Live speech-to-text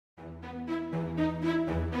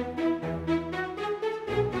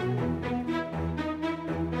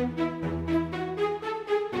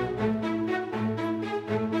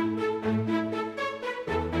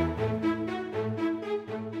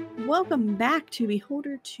Welcome back to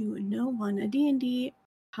Beholder to No One, a D&D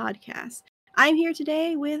podcast. I'm here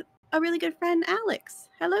today with a really good friend, Alex.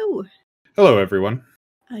 Hello. Hello, everyone.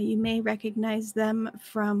 You may recognize them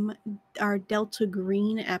from our Delta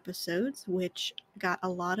Green episodes, which got a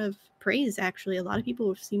lot of praise, actually. A lot of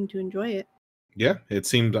people seem to enjoy it. Yeah, it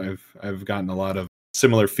seemed I've gotten a lot of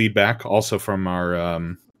similar feedback, also from our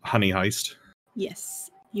Honey Heist. Yes,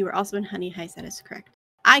 you were also in Honey Heist, that is correct.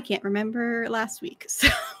 I can't remember last week, so...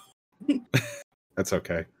 That's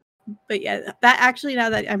okay. But yeah, that actually, now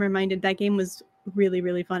that I'm reminded, that game was really,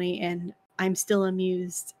 really funny, and I'm still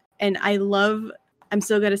amused. And I'm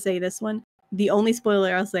still going to say this one. The only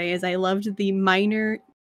spoiler I'll say is I loved the minor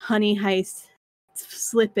Honey Heist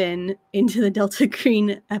slip into the Delta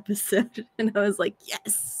Green episode. And I was like,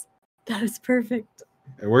 yes, that is perfect.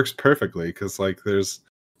 It works perfectly because, like, there's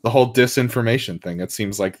the whole disinformation thing. It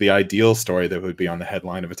seems like the ideal story that would be on the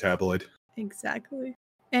headline of a tabloid. Exactly.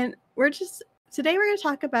 And today we're going to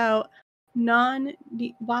talk about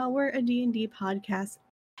while we're a D&D podcast,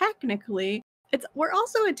 technically, we're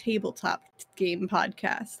also a tabletop game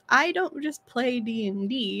podcast. I don't just play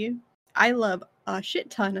D&D. I love a shit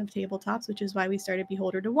ton of tabletops, which is why we started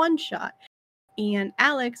Beholder to One Shot. And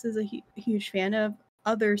Alex is a huge fan of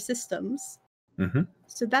other systems. Mm-hmm.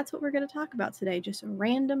 So that's what we're going to talk about today. Just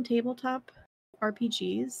random tabletop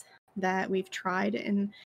RPGs that we've tried and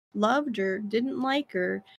loved or didn't like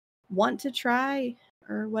or want to try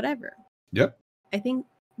or whatever. Yep. I think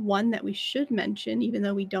one that we should mention, even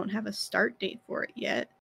though we don't have a start date for it yet,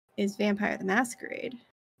 is Vampire the Masquerade.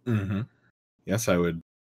 Mm-hmm. Yes, I would.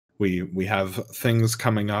 We have things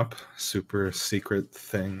coming up, super secret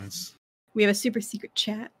things. We have a super secret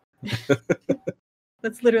chat.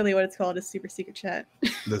 That's literally what it's called, a super secret chat.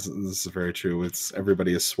 This is very true.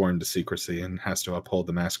 Everybody is sworn to secrecy and has to uphold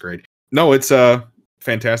the masquerade. No, it's a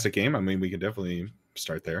fantastic game. I mean, we can definitely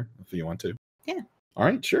start there if you want to. Yeah. All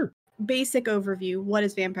right, sure. Basic overview. What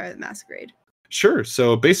is Vampire the Masquerade? Sure.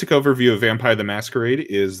 So basic overview of Vampire the Masquerade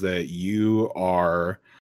is that you are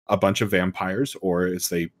a bunch of vampires, or as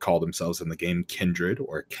they call themselves in the game, kindred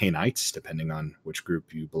or canites, depending on which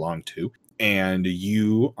group you belong to. And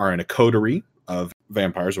you are in a coterie of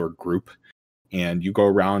vampires or group, and you go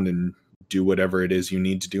around and do whatever it is you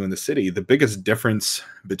need to do in the city. The biggest difference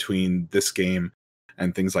between this game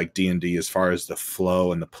and things like D&D as far as the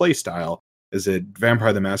flow and the play style is that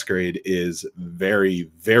Vampire the Masquerade is very,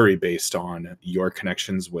 very based on your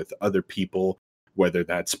connections with other people, whether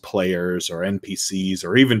that's players or NPCs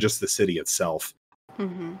or even just the city itself.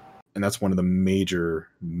 Mm-hmm. And that's one of the major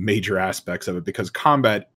aspects of it, because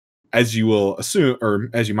combat, as you will assume, or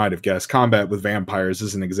as you might have guessed, combat with vampires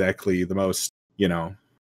isn't exactly the most,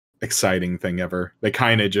 exciting thing ever. They're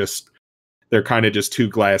kind of just two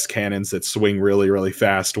glass cannons that swing really, really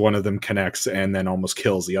fast. One of them connects and then almost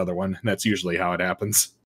kills the other one. And that's usually how it happens.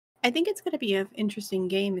 I think it's going to be an interesting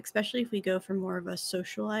game, especially if we go for more of a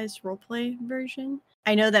socialized roleplay version.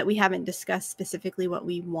 I know that we haven't discussed specifically what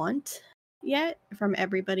we want yet from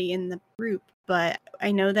everybody in the group, but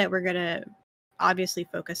I know that we're going to obviously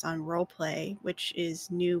focus on roleplay, which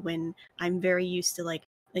is new when I'm very used to, like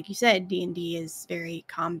you said, D&D is very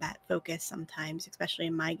combat focused sometimes, especially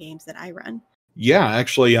in my games that I run. Yeah,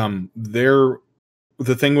 actually,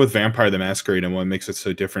 the thing with Vampire the Masquerade and what makes it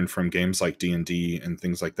so different from games like D&D and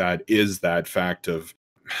things like that is that fact of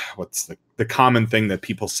what's the common thing that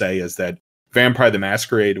people say is that Vampire the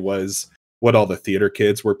Masquerade was what all the theater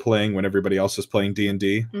kids were playing when everybody else was playing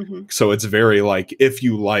D&D. Mm-hmm. So it's very like, if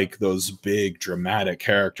you like those big dramatic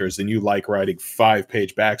characters and you like writing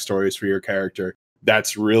 5-page backstories for your character,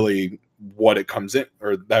 that's really what it comes in,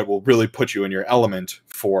 or that will really put you in your element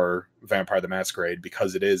for Vampire the Masquerade,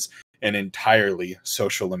 because it is an entirely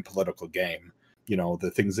social and political game.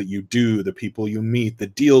 The things that you do, the people you meet, the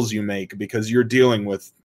deals you make, because you're dealing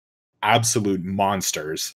with absolute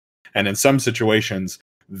monsters. And in some situations,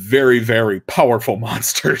 very, very powerful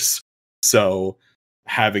monsters. So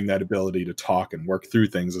having that ability to talk and work through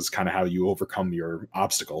things is kind of how you overcome your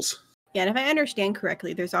obstacles. Yeah, and if I understand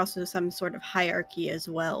correctly, there's also some sort of hierarchy as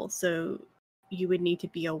well. So you would need to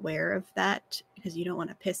be aware of that because you don't want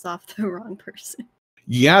to piss off the wrong person.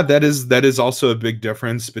 Yeah, that is also a big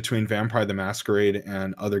difference between Vampire the Masquerade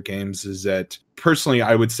and other games, is that personally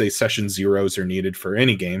I would say session zeros are needed for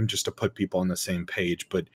any game just to put people on the same page,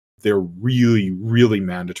 but they're really, really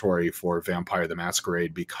mandatory for Vampire the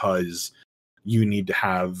Masquerade because you need to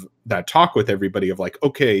have that talk with everybody of like,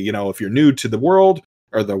 okay, if you're new to the world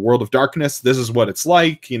or the world of darkness, this is what it's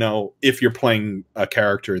like. If you're playing a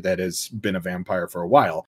character that has been a vampire for a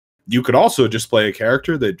while, you could also just play a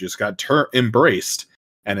character that just got embraced.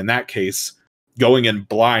 And in that case, going in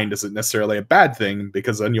blind isn't necessarily a bad thing,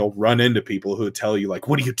 because then you'll run into people who tell you like,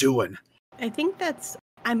 what are you doing? I think that's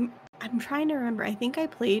I'm trying to remember. I think I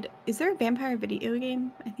played, is there a vampire video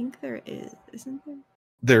game? I think there is, isn't there?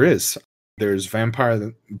 There is. There's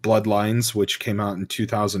Vampire Bloodlines, which came out in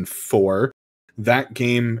 2004. That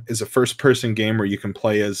game is a first-person game where you can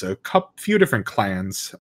play as a few different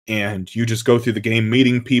clans, and you just go through the game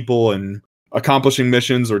meeting people and accomplishing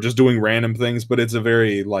missions or just doing random things, but it's a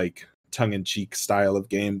very like tongue-in-cheek style of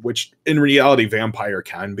game, which in reality Vampire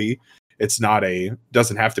can be. It's not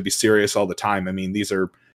doesn't have to be serious all the time. I mean, these are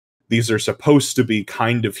supposed to be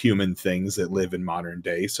kind of human things that live in modern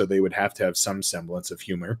day, so they would have to have some semblance of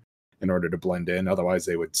humor in order to blend in. Otherwise,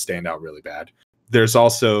 they would stand out really bad. There's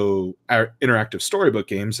also interactive storybook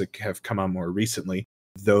games that have come out more recently.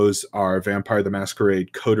 Those are Vampire the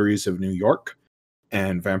Masquerade Coteries of New York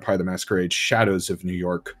and Vampire the Masquerade Shadows of New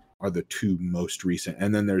York are the two most recent.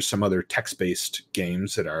 And then there's some other text-based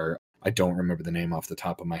games that are, I don't remember the name off the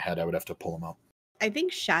top of my head. I would have to pull them up. I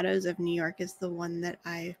think Shadows of New York is the one that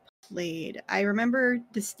I played. I remember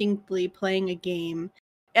distinctly playing a game,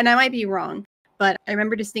 and I might be wrong, but I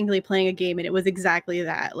remember distinctly playing a game and it was exactly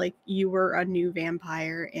that. Like, you were a new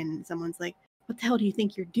vampire and someone's like, what the hell do you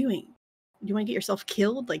think you're doing? Do you want to get yourself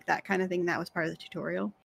killed? Like that kind of thing. That was part of the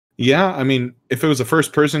tutorial. Yeah, I mean, if it was a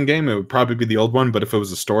first-person game, it would probably be the old one. But if it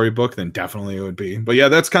was a storybook, then definitely it would be. But yeah,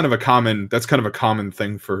 that's kind of a common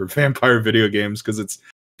thing for vampire video games, because it's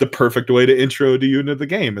the perfect way to intro you into the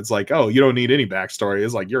game. It's like, oh, you don't need any backstory.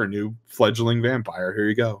 It's like, you're a new fledgling vampire. Here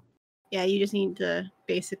you go. Yeah, you just need to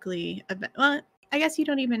basically, well, I guess you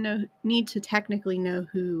don't even need to technically know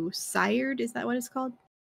who sired. Is that what it's called?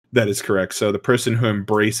 That is correct. So the person who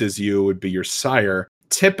embraces you would be your sire.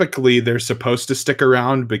 Typically, they're supposed to stick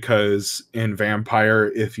around, because in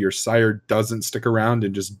Vampire, if your sire doesn't stick around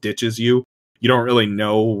and just ditches you, you don't really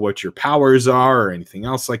know what your powers are or anything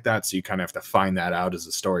else like that. So you kind of have to find that out as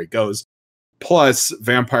the story goes. Plus,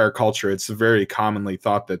 vampire culture, it's very commonly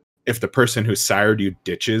thought that if the person who sired you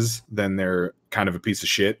ditches, then they're kind of a piece of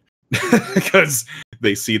shit, because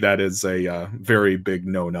they see that as a very big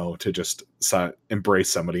no-no to just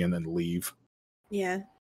embrace somebody and then leave. Yeah.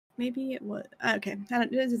 Maybe it was okay.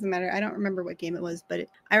 It doesn't matter. I don't remember what game it was, but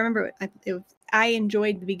I remember I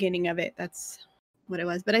enjoyed the beginning of it. That's what it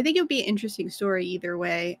was. But I think it would be an interesting story either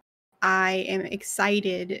way. I am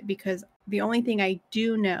excited because the only thing I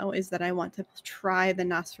do know is that I want to try the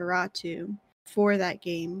Nosferatu for that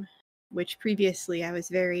game, which previously I was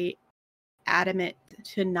very adamant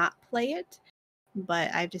to not play it,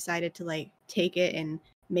 but I've decided to like take it and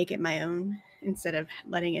make it my own instead of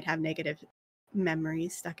letting it have negative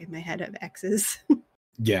memories stuck in my head of exes.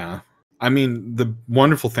 Yeah. I mean, the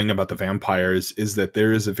wonderful thing about the vampires is that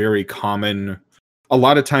there is a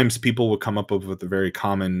lot of times people will come up with a very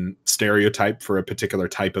common stereotype for a particular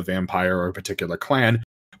type of vampire or a particular clan,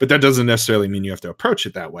 but that doesn't necessarily mean you have to approach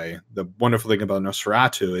it that way. The wonderful thing about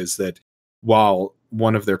Nosferatu is that while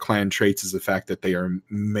one of their clan traits is the fact that they are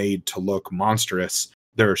made to look monstrous,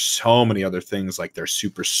 there are so many other things, like they're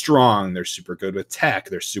super strong, they're super good with tech,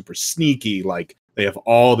 they're super sneaky, like they have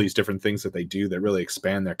all these different things that they do that really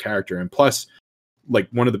expand their character. And plus, like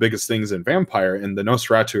one of the biggest things in Vampire, and the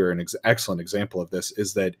Nosferatu are an excellent example of this,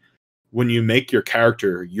 is that when you make your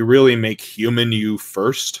character, you really make human you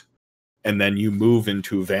first, and then you move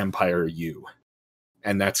into vampire you.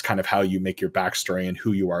 And that's kind of how you make your backstory and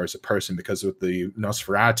who you are as a person. Because with the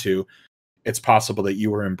Nosferatu, it's possible that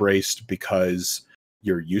you were embraced because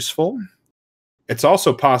you're useful. It's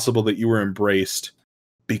also possible that you were embraced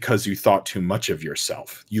because you thought too much of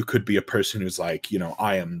yourself. You could be a person who's like,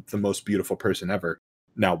 I am the most beautiful person ever.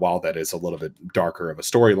 Now, while that is a little bit darker of a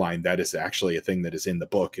storyline, that is actually a thing that is in the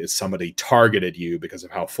book, is somebody targeted you because of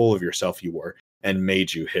how full of yourself you were and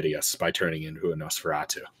made you hideous by turning into a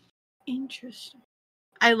Nosferatu. Interesting.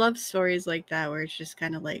 I love stories like that where it's just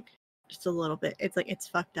kind of like, just a little bit, it's like, it's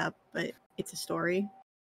fucked up, but it's a story.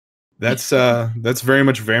 That's very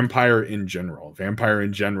much Vampire in general. Vampire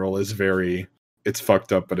in general is it's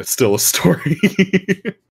fucked up, but it's still a story.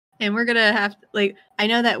 And we're gonna have to, I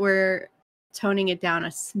know that we're toning it down a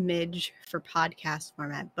smidge for podcast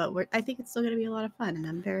format, but I think it's still gonna be a lot of fun, and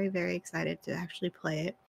I'm very, very excited to actually play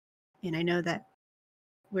it. And I know that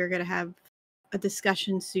we're gonna have a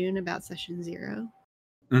discussion soon about session 0.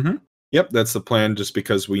 Mm-hmm. Yep, that's the plan, just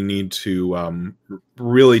because we need to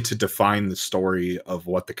really to define the story of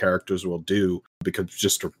what the characters will do, because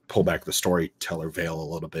just to pull back the storyteller veil a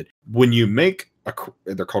little bit. When you make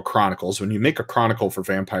they're called chronicles. When you make a chronicle for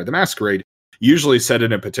Vampire the Masquerade, you usually set it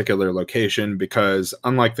in a particular location, because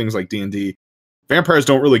unlike things like D&D, Vampires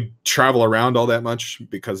don't really travel around all that much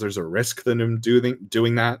because there's a risk in them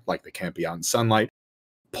doing that. Like, they can't be out in sunlight.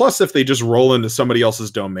 Plus, if they just roll into somebody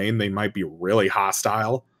else's domain, they might be really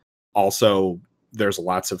hostile. Also, there's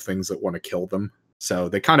lots of things that want to kill them. So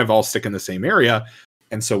they kind of all stick in the same area.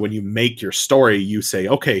 And so when you make your story, you say,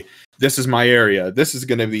 okay, this is my area. This is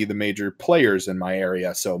going to be the major players in my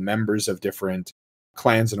area. So members of different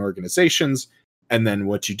clans and organizations. And then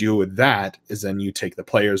what you do with that is then you take the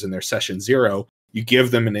players in their session 0, you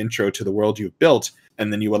give them an intro to the world you've built,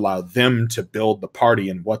 and then you allow them to build the party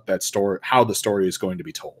and what that story, how the story is going to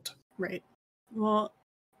be told. Right. Well,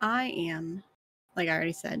 I am, like I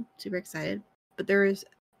already said, super excited, but there's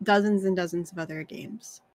dozens and dozens of other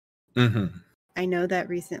games. Mm-hmm. I know that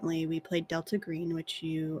recently we played Delta Green, which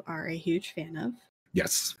you are a huge fan of.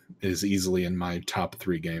 Yes, it is easily in my top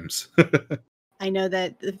 3 games. I know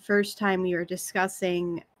that the first time we were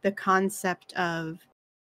discussing the concept of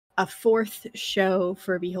a 4th show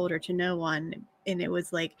for Beholder to No One, and it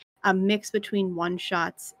was like a mix between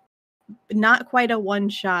one-shots, not quite a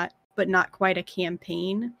one-shot, but not quite a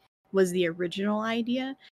campaign, was the original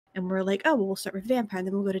idea. And we're like, oh, well, we'll start with Vampire, and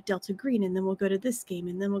then we'll go to Delta Green, and then we'll go to this game,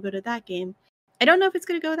 and then we'll go to that game. I don't know if it's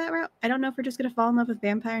going to go that route. I don't know if we're just going to fall in love with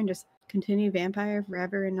Vampire and just continue Vampire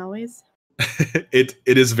forever and always. It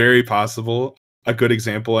is very possible. A good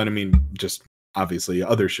example, and I mean, just obviously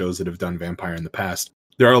other shows that have done Vampire in the past,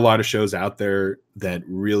 there are a lot of shows out there that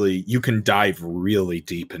really, you can dive really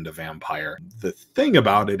deep into Vampire. The thing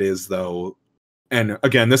about it is, though, and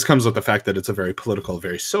again, this comes with the fact that it's a very political,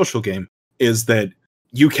 very social game, is that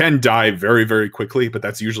you can die very, very quickly, but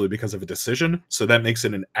that's usually because of a decision. So that makes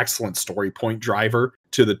it an excellent story point driver,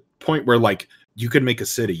 to the point where, like, you could make a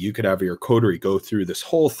city, you could have your coterie go through this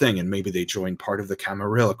whole thing, and maybe they join part of the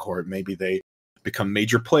Camarilla Court, maybe they become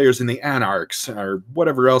major players in the Anarchs, or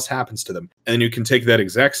whatever else happens to them. And then you can take that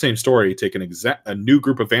exact same story, take a new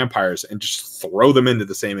group of vampires, and just throw them into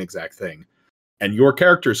the same exact thing. And your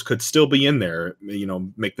characters could still be in there, you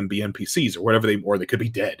know, make them be NPCs or whatever or they could be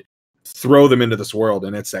dead. Throw them into this world,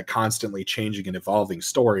 and it's that constantly changing and evolving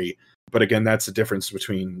story. But again, that's the difference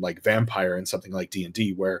between like Vampire and something like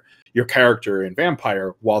D&D, where your character in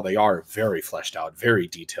Vampire, while they are very fleshed out, very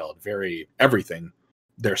detailed, very everything,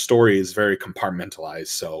 their story is very compartmentalized.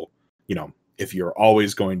 So, you know, if you're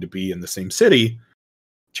always going to be in the same city,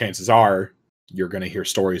 chances are you're going to hear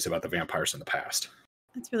stories about the vampires in the past.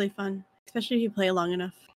 That's really fun, especially if you play long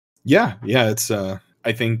enough. Yeah, it's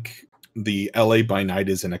I think the LA by Night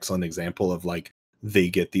is an excellent example of, like, they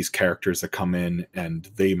get these characters that come in and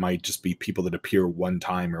they might just be people that appear one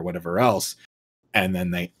time or whatever else, and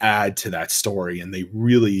then they add to that story, and they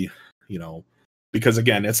really, you know, because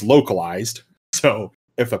again, it's localized. So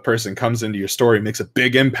if a person comes into your story, makes a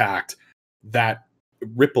big impact, that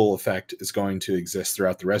ripple effect is going to exist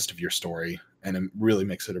throughout the rest of your story, and it really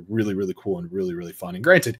makes it a really, really cool and really, really fun. And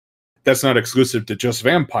granted, that's not exclusive to just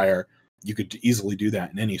Vampire. You could easily do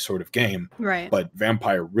that in any sort of game. Right. But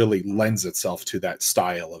Vampire really lends itself to that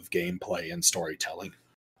style of gameplay and storytelling.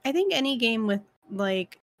 I think any game with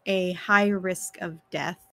like a high risk of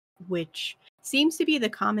death, which seems to be the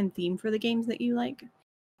common theme for the games that you like.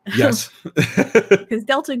 Yes. Because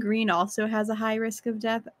Delta Green also has a high risk of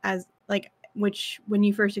death, as like, which when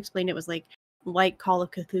you first explained it was like Call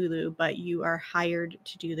of Cthulhu, but you are hired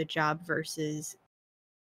to do the job versus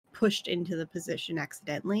pushed into the position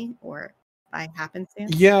accidentally or by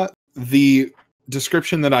happenstance. Yeah, the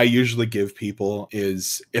description that I usually give people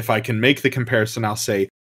is, if I can make the comparison, I'll say,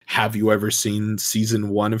 have you ever seen season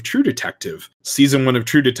 1 of True Detective? Season 1 of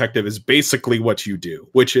True Detective is basically what you do,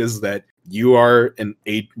 which is that you are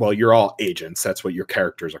you're all agents. That's what your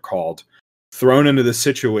characters are called. Thrown into this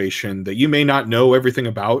situation that you may not know everything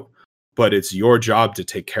about, but it's your job to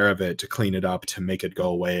take care of it, to clean it up, to make it go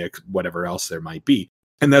away, whatever else there might be.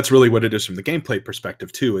 And that's really what it is from the gameplay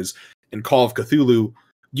perspective too, is in Call of Cthulhu,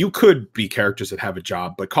 you could be characters that have a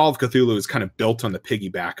job, but Call of Cthulhu is kind of built on the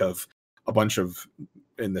piggyback of a bunch of,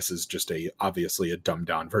 and this is just obviously a dumbed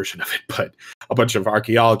down version of it, but a bunch of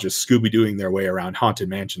archaeologists Scooby-Dooing their way around haunted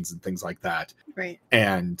mansions and things like that. Right.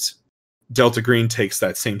 And Delta Green takes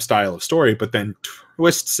that same style of story, but then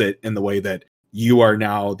twists it in the way that you are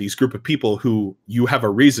now these group of people who you have a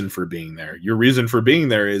reason for being there. Your reason for being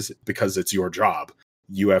there is because it's your job.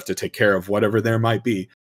 You have to take care of whatever there might be.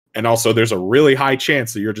 And also there's a really high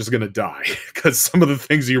chance that you're just going to die because some of the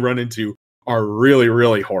things you run into are really,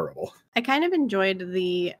 really horrible. I kind of enjoyed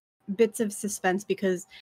the bits of suspense because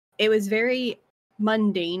it was very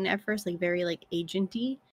mundane at first, like very like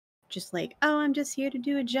agenty, just like, oh, I'm just here to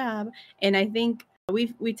do a job. And I think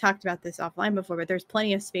we talked about this offline before, but there's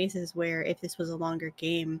plenty of spaces where if this was a longer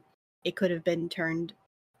game, it could have been turned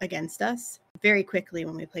against us very quickly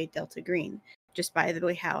when we played Delta Green, just by the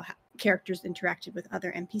way how characters interacted with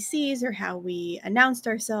other NPCs or how we announced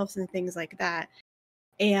ourselves and things like that.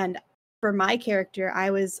 And for my character,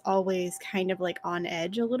 I was always kind of like on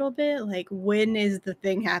edge a little bit. Like, when is the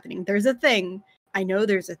thing happening? There's a thing. I know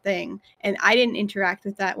there's a thing. And I didn't interact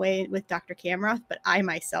with that way with Dr. Camroth, but I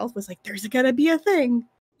myself was like, there's gonna be a thing.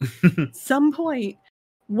 Some point.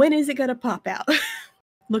 When is it gonna pop out?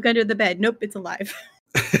 Look under the bed. Nope, it's alive.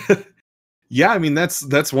 Yeah, I mean,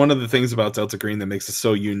 that's one of the things about Delta Green that makes it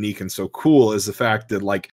so unique and so cool, is the fact that,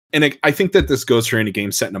 like, and I think that this goes for any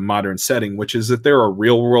game set in a modern setting, which is that there are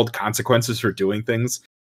real world consequences for doing things.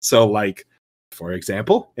 So, like, for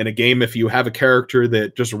example, in a game, if you have a character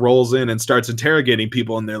that just rolls in and starts interrogating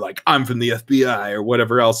people and they're like, I'm from the FBI or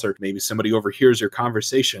whatever else, or maybe somebody overhears your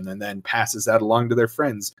conversation and then passes that along to their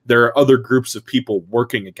friends, there are other groups of people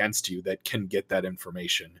working against you that can get that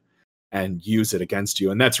information and use it against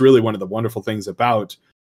you. And that's really one of the wonderful things about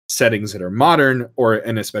settings that are modern,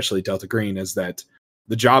 and especially Delta Green, is that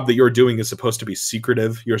the job that you're doing is supposed to be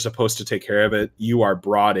secretive. You're supposed to take care of it. You are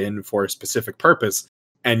brought in for a specific purpose.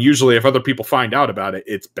 And usually if other people find out about it,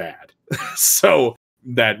 it's bad. So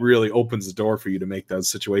that really opens the door for you to make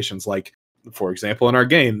those situations. Like, for example, in our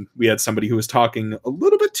game, we had somebody who was talking a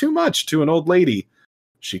little bit too much to an old lady.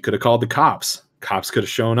 She could have called the cops. Cops could have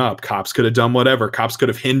shown up. Cops could have done whatever. Cops could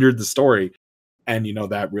have hindered the story. And,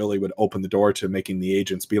 that really would open the door to making the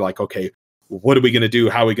agents be like, okay, what are we going to do?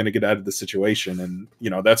 How are we going to get out of the situation? And,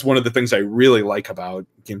 that's one of the things I really like about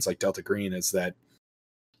games like Delta Green, is that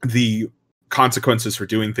the consequences for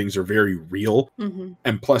doing things are very real. Mm-hmm.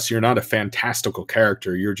 And plus, you're not a fantastical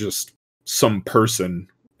character. You're just some person,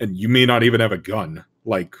 and you may not even have a gun.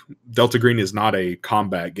 Like, Delta Green is not a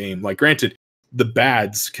combat game. Like, granted, the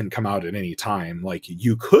bads can come out at any time. Like,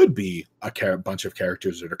 you could be a bunch of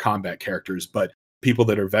characters that are combat characters, but people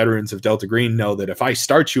that are veterans of Delta Green know that if I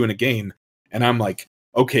start you in a game and I'm like,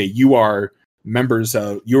 okay, you are members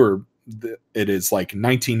of it is like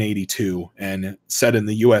 1982 and set in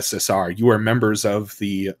the USSR. You are members of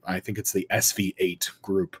I think it's the SV8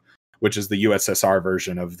 group, which is the USSR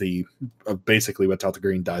version of basically what Delta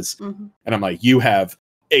Green does. Mm-hmm. And I'm like, you have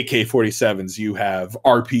AK-47s, you have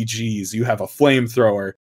RPGs, you have a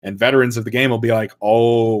flamethrower, and veterans of the game will be like,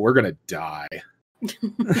 oh, we're gonna die.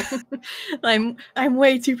 I'm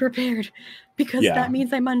way too prepared, because that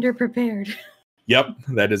means I'm underprepared. Yep,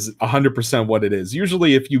 that is 100% what it is.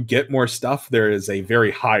 Usually if you get more stuff, there is a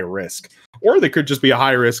very high risk, or there could just be a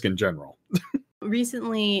high risk in general.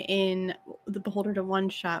 Recently in the Beholder to One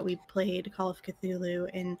Shot, we played Call of Cthulhu,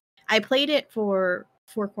 and I played it for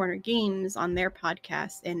Four Corner Games on their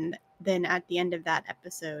podcast, and then at the end of that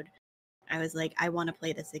episode I was like, I want to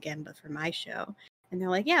play this again, but for my show. And they're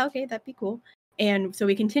like, yeah, okay, that'd be cool. And so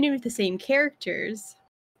we continued with the same characters.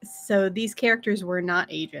 So these characters were not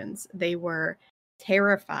agents. They were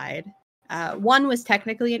terrified. One was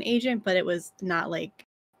technically an agent, but it was not like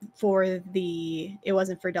it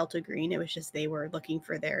wasn't for Delta Green. It was just they were looking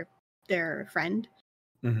for their friend,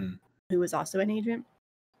 mm-hmm. who was also an agent.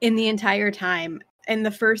 In the entire time, in the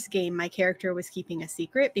first game, my character was keeping a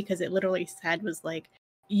secret, because it literally was like,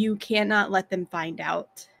 you cannot let them find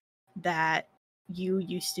out that you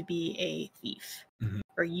used to be a thief, mm-hmm.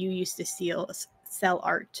 or you used to sell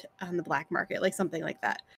art on the black market, like something like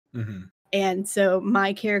that. Mm-hmm. And so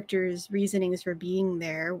my character's reasonings for being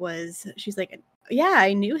there was, she's like, yeah,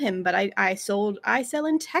 I knew him, but I sell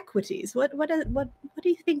antiquities. What do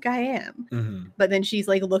you think I am? Mm-hmm. But then she's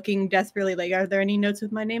like looking desperately like, are there any notes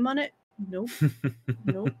with my name on it? Nope.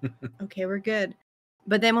 Nope. Okay, we're good.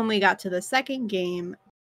 But then when we got to the second game,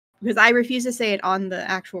 because I refused to say it on the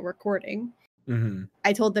actual recording, mm-hmm.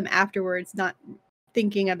 I told them afterwards, not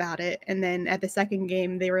thinking about it. And then at the second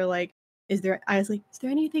game, they were like, I was like, is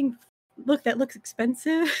there anything that looks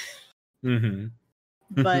expensive? Mm-hmm.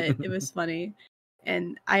 But it was funny.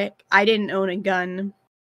 And I didn't own a gun,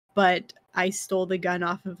 but I stole the gun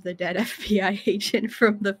off of the dead FBI agent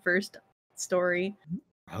from the first story.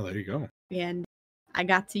 Oh, there you go. And I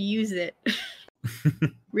got to use it.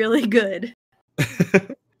 Really good.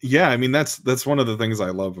 Yeah, I mean, that's one of the things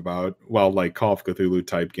I love about, like Call of Cthulhu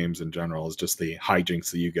type games in general, is just the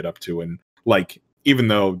hijinks that you get up to. And like, even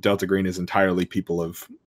though Delta Green is entirely people of,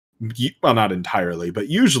 well, not entirely, but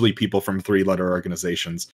usually people from 3-letter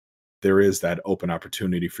organizations, there is that open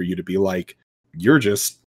opportunity for you to be like, you're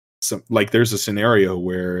just there's a scenario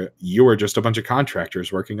where you are just a bunch of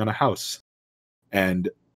contractors working on a house, and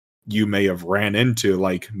you may have ran into,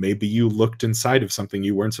 like, maybe you looked inside of something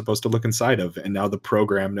you weren't supposed to look inside of, and now the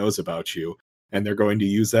program knows about you, and they're going to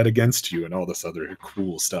use that against you and all this other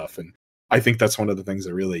cool stuff. And I think that's one of the things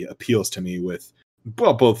that really appeals to me with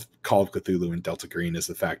well, both Call of Cthulhu and Delta Green is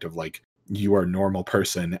the fact of like, you are a normal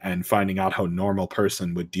person and finding out how a normal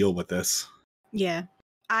person would deal with this. Yeah.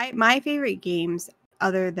 My favorite games,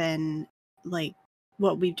 other than like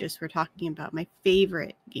what we just were talking about, my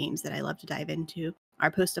favorite games that I love to dive into are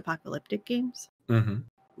post-apocalyptic games. Mm-hmm.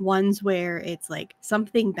 Ones where it's like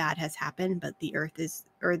something bad has happened, but the Earth is,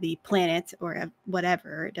 or the planet, or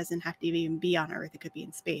whatever, it doesn't have to even be on Earth, it could be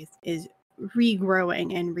in space, is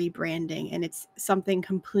regrowing and rebranding, and it's something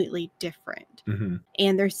completely different. Mm-hmm.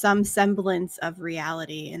 And there's some semblance of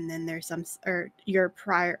reality, and then there's some, or your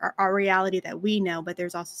prior, our reality that we know, but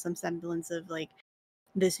there's also some semblance of like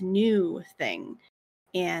this new thing.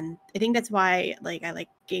 And I think that's why like I like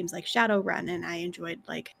games like Shadowrun, and I enjoyed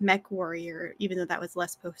like Mech Warrior, even though that was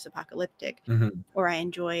less post-apocalyptic. Mm-hmm. Or I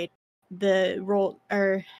enjoyed the role,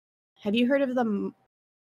 or have you heard of them?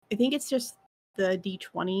 I think it's just the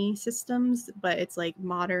D20 systems, but it's like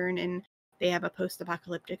modern, and they have a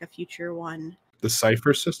post-apocalyptic, a future one. The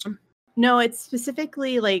Cypher system? No, it's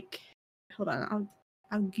specifically like, hold on,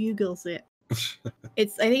 I'll Google's it. I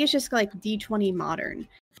think it's just like D20 modern.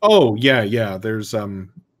 Oh yeah. There's they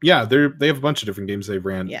have a bunch of different games they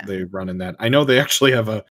run in that. I know they actually have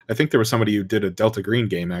I think there was somebody who did a Delta Green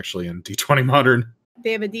game actually in D20 modern.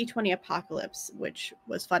 They have a D20 Apocalypse, which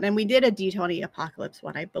was fun. And we did a D20 Apocalypse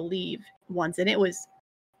one, I believe, once, and it was,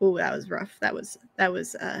 that was rough. That was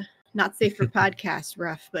not safe for podcast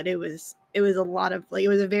rough, but it was a lot of like, it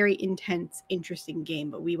was a very intense, interesting game,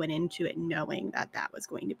 but we went into it knowing that was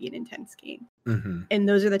going to be an intense game. Mm-hmm. And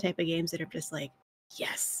those are the type of games that are just like,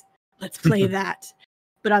 yes, let's play that.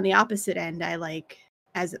 But on the opposite end, I like,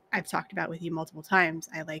 as I've talked about with you multiple times,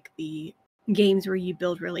 I like the games where you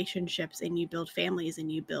build relationships and you build families and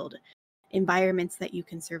you build environments that you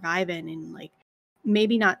can survive in, and like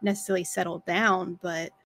maybe not necessarily settle down,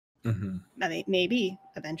 but mm-hmm. I mean, maybe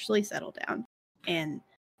eventually settle down. And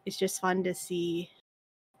it's just fun to see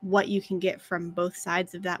what you can get from both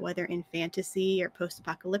sides of that, whether in fantasy or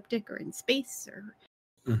post-apocalyptic or in space or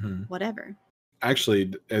mm-hmm. whatever.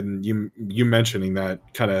 Actually, and you mentioning that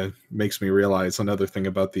kind of makes me realize another thing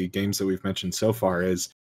about the games that we've mentioned so far is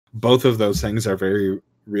both of those things are very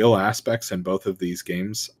real aspects in both of these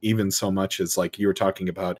games, even so much as like you were talking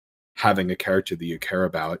about having a character that you care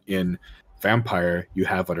about. In Vampire, you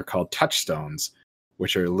have what are called touchstones,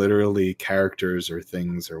 which are literally characters or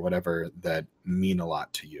things or whatever that mean a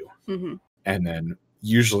lot to you. Mm-hmm. And then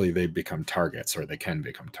usually they become targets, or they can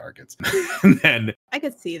become targets. And then I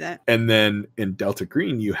could see that. And then in Delta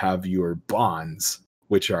Green, you have your bonds,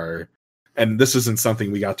 which are, and this isn't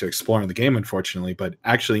something we got to explore in the game, unfortunately, but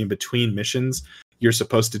actually in between missions, you're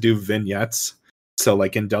supposed to do vignettes. So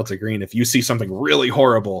like in Delta Green, if you see something really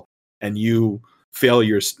horrible and you fail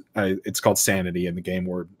your, it's called sanity in the game,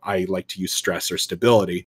 where I like to use stress or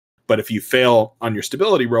stability. But if you fail on your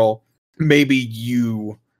stability roll, maybe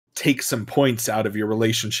you take some points out of your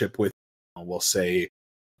relationship with, we'll say,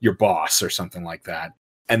 your boss or something like that.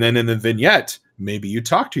 And then in the vignette, maybe you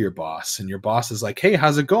talk to your boss and your boss is like, hey,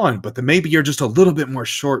 how's it going? But then maybe you're just a little bit more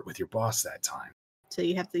short with your boss that time. So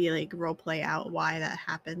you have to like role play out why that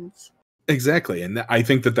happens. Exactly. And I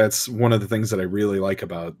think that that's one of the things that I really like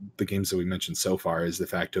about the games that we mentioned so far, is the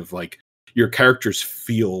fact of like your characters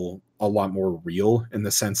feel a lot more real, in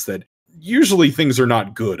the sense that usually things are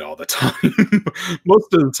not good all the time.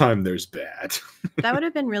 Most of the time there's bad. That would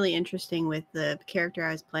have been really interesting with the character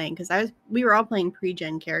I was playing, because we were all playing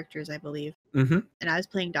pre-gen characters, I believe. Mm-hmm. And I was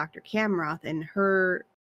playing Dr. Camroth, and her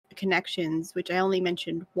connections, which I only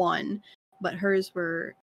mentioned one, but hers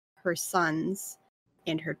were her sons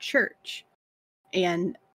and her church.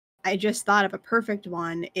 And I just thought of a perfect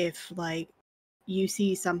one if like you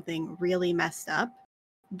see something really messed up,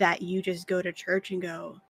 that you just go to church and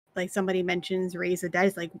go, like somebody mentions raise the dead,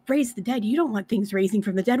 it's like, raise the dead, you don't want things raising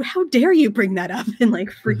from the dead, how dare you bring that up, and like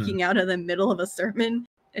freaking out in the middle of a sermon.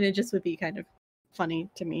 And it just would be kind of funny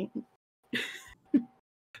to me.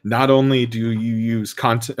 Not only do you use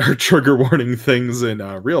content or trigger warning things in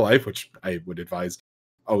real life, which I would advise,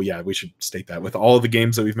 oh yeah, we should state that with all of the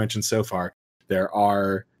games that we've mentioned so far, there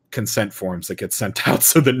are consent forms that get sent out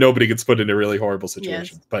so that nobody gets put into really horrible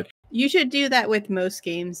situations. Yes. But you should do that with most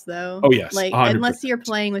games, though. Oh yes, like 100%. Unless you're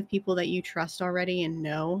playing with people that you trust already and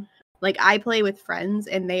know. Like I play with friends,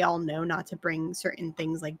 and they all know not to bring certain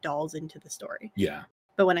things like dolls into the story. Yeah.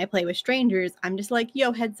 But when I play with strangers, I'm just like,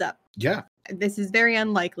 yo, heads up. Yeah. This is very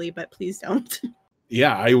unlikely, but please don't.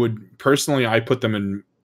 Yeah, I would personally, I would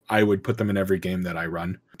put them in every game that I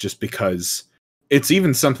run, just because it's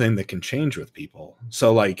even something that can change with people.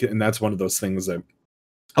 So like, and that's one of those things that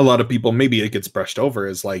a lot of people, maybe it gets brushed over,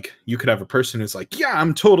 is like, you could have a person who's like, yeah,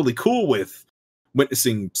 I'm totally cool with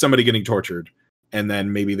witnessing somebody getting tortured. and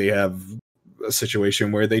then maybe they have a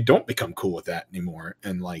situation where they don't become cool with that anymore.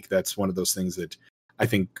 And like, that's one of those things that I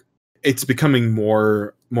think it's becoming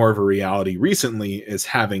more of a reality recently, is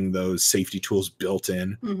having those safety tools built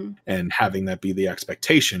in and having that be the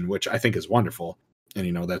expectation, which I think is wonderful. And,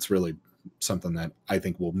 you know, that's really something that I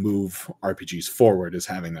think will move RPGs forward, is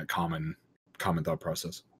having that common thought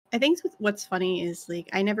process. I think what's funny is, like,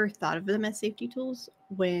 I never thought of them as safety tools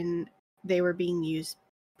when they were being used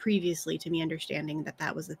previously to me understanding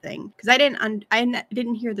that was a thing, because I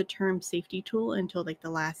didn't hear the term safety tool until like the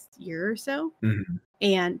last year or so.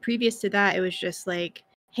 And previous to that, it was just like,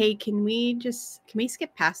 hey, can we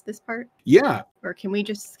skip past this part? Yeah. Or can we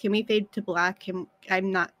fade to black? I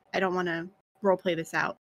don't want to role play this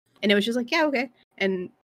out. And it was just like, yeah, okay. And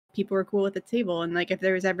people were cool at the table. And like, if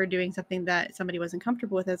there was ever doing something that somebody wasn't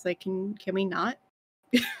comfortable with, I was like, can we not?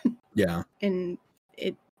 Yeah. And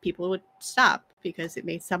people would stop because it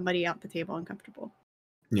made somebody at the table uncomfortable.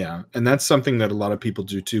 Yeah. And that's something that a lot of people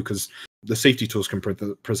do too, because the safety tools can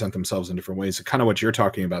present themselves in different ways. Kind of what you're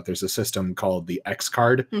talking about. There's a system called the X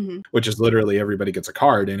card, which is literally everybody gets a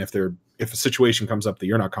card. And if a situation comes up that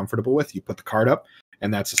you're not comfortable with, you put the card up,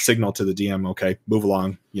 and that's a signal to the DM, okay, move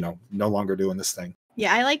along, you know, no longer doing this thing.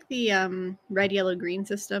 Yeah, I like the red, yellow, green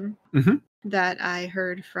system that I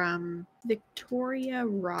heard from Victoria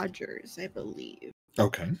Rogers, I believe.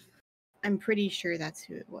 Okay. I'm pretty sure that's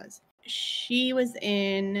who it was. She was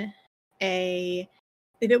in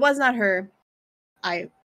if it was not her, I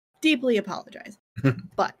deeply apologize.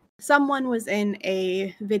 But someone was in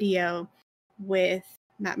a video with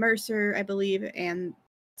Matt Mercer, I believe, and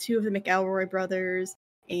two of the McElroy brothers,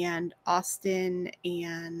 and Austin,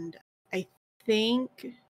 and I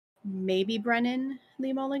think maybe Brennan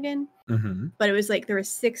Lee Mulligan. But it was like there were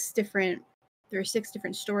six different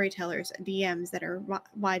storytellers, DMs that are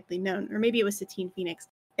widely known, or maybe it was Satine Phoenix,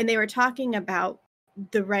 and they were talking about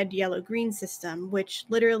the red, yellow, green system, which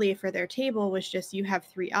literally for their table was just, you have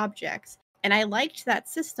 3 objects. And I liked that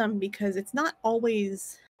system because it's not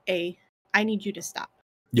always I need you to stop.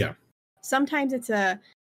 Yeah. Sometimes it's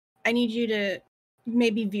I need you to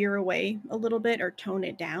maybe veer away a little bit or tone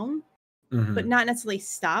it down, but not necessarily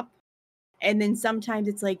stop. And then sometimes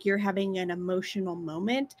it's like you're having an emotional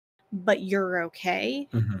moment, but you're okay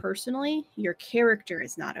personally. Your character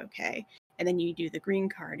is not okay. And then you do the green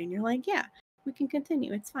card and you're like, yeah, we can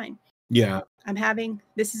continue. It's fine. Yeah.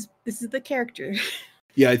 This is the character.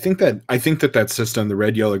 Yeah, I think that system, the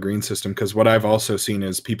red, yellow, green system, because what I've also seen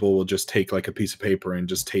is people will just take like a piece of paper and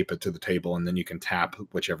just tape it to the table, and then you can tap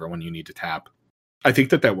whichever one you need to tap. I think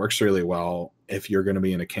that works really well if you're going to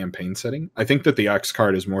be in a campaign setting. I think that the X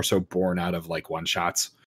card is more so born out of like one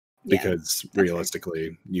shots, because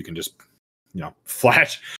realistically you can just, you know,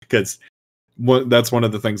 flash, because that's one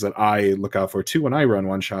of the things that I look out for too when I run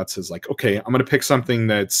one shots, is like, okay, I'm going to pick something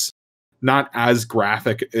that's not as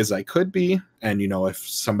graphic as I could be. And, you know, if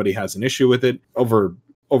somebody has an issue with it over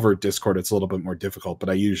Discord, it's a little bit more difficult, but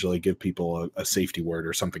I usually give people a safety word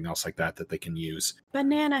or something else like that they can use.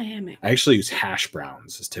 Banana hammock. I actually use hash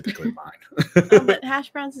browns is typically mine. Oh, but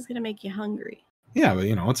hash browns is going to make you hungry. Yeah, but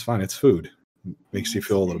you know, it's fine. It's food. Makes you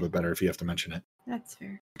feel a little bit better if you have to mention it. That's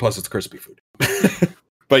fair. Plus it's crispy food.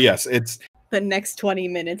 But yes, it's the next 20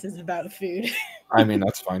 minutes is about food. I mean,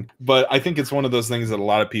 that's fine. But I think it's one of those things that a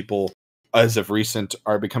lot of people, as of recent,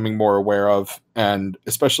 are becoming more aware of. And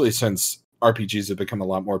especially since RPGs have become a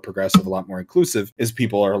lot more progressive, a lot more inclusive, is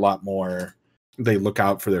people are a lot more, they look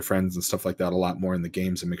out for their friends and stuff like that a lot more in the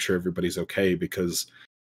games and make sure everybody's okay, because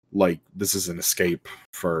like this is an escape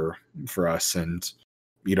for us, and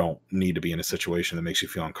you don't need to be in a situation that makes you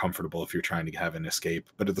feel uncomfortable if you're trying to have an escape.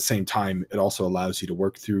 But at the same time, it also allows you to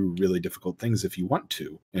work through really difficult things if you want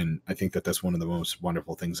to. And I think that that's one of the most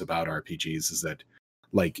wonderful things about RPGs, is that,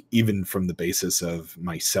 like, even from the basis of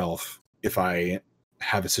myself, if I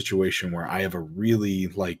have a situation where I have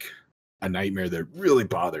a nightmare that really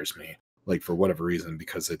bothers me, like for whatever reason,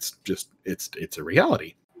 because it's a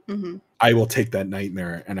reality, I will take that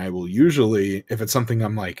nightmare and I will usually, if it's something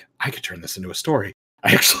I'm like, I could turn this into a story,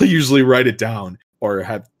 I actually usually write it down or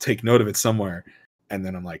take note of it somewhere. And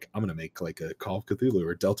then I'm like, I'm going to make like a Call of Cthulhu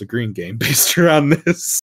or Delta Green game based around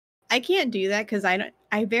this. I can't do that because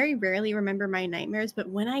I very rarely remember my nightmares, but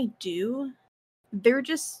when I do, they're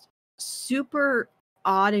just super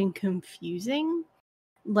odd and confusing.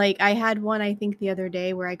 Like, I had one, I think, the other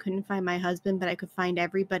day where I couldn't find my husband, but I could find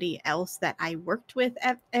everybody else that I worked with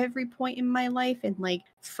at every point in my life, and like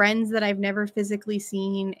friends that I've never physically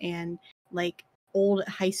seen, and like old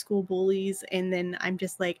high school bullies. And then I'm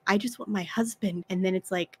just like, I just want my husband. And then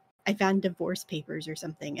it's like, I found divorce papers or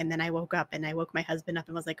something. And then I woke up and I woke my husband up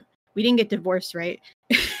and was like, we didn't get divorced, right?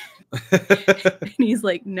 And he's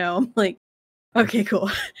like, no. I'm like, okay, cool.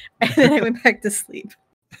 And then I went back to sleep.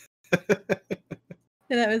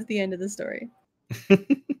 And that was the end of the story.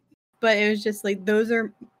 But it was just like, those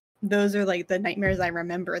are like the nightmares I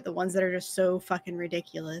remember, the ones that are just so fucking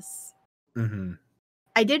ridiculous. Mm-hmm.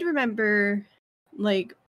 I did remember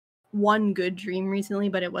like one good dream recently,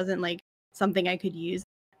 but it wasn't like something I could use.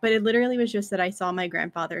 But it literally was just that I saw my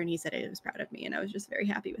grandfather and he said he was proud of me, and I was just very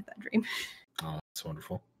happy with that dream. Oh, that's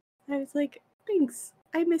wonderful. I was like, thanks,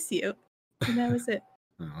 I miss you. And that was it.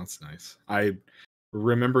 Oh, that's nice.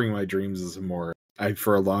 Remembering my dreams is more,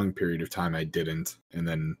 for a long period of time I didn't, and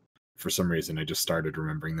then for some reason I just started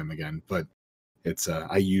remembering them again. But it's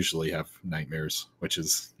I usually have nightmares, which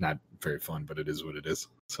is not very fun, but it is what it is.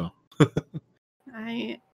 So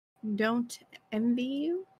I don't envy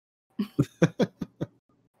you.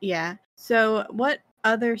 Yeah. So what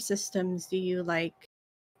other systems do you like?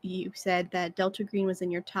 You said that Delta Green was in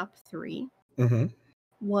your top 3. Mm-hmm.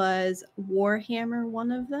 Was Warhammer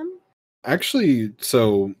one of them? Actually,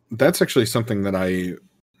 so that's actually something that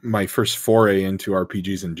my first foray into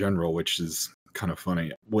RPGs in general, which is kind of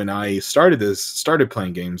funny. When I started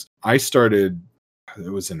playing games,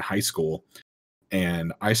 it was in high school,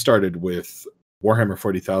 and I started with Warhammer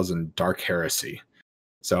 40,000 Dark Heresy.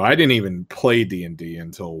 So I didn't even play D&D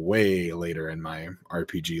until way later in my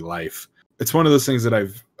RPG life. It's one of those things that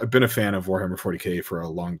I've been a fan of Warhammer 40K for a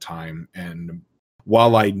long time, and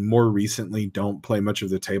while I more recently don't play much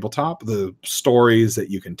of the tabletop, the stories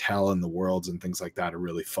that you can tell in the worlds and things like that are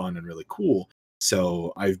really fun and really cool.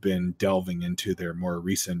 So I've been delving into their more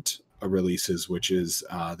recent releases, which is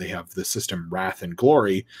they have the system Wrath and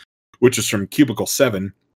Glory, which is from Cubicle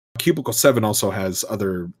 7. Cubicle 7 also has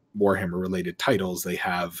other Warhammer related titles. They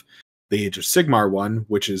have the Age of Sigmar one,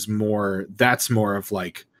 which is more of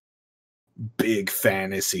like big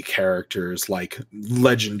fantasy characters, like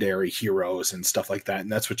legendary heroes and stuff like that.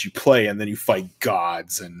 And that's what you play. And then you fight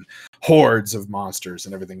gods and hordes of monsters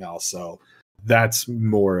and everything else. So that's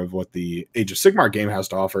more of what the Age of Sigmar game has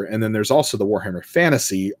to offer. And then there's also the Warhammer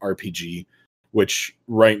Fantasy RPG, which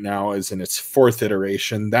right now is in its 4th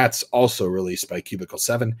iteration. That's also released by Cubicle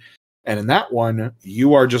 7. And in that one,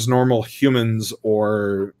 you are just normal humans,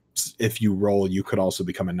 or if you roll, you could also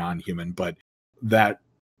become a non-human. But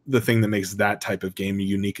the thing that makes that type of game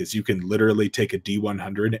unique is you can literally take a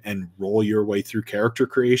D100 and roll your way through character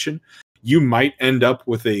creation. You might end up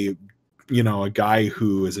with a guy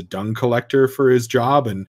who is a dung collector for his job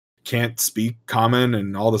and can't speak common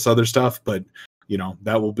and all this other stuff, but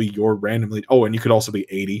that will be your randomly. Oh, and you could also be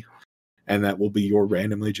 80, and that will be your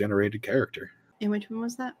randomly generated character. And which one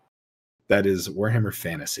was that? That is Warhammer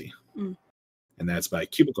Fantasy. And that's by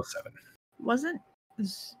Cubicle 7. Wasn't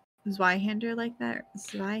Zweihander like that?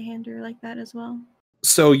 Zweihander like that as well?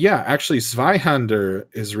 So yeah, actually Zweihander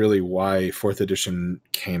is really why 4th edition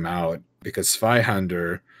came out, because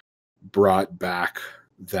Zweihander brought back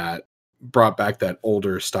that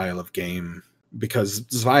older style of game, because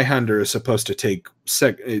Zweihander is supposed to take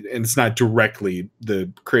and it's not directly, the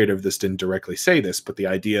creator of this didn't directly say this, but the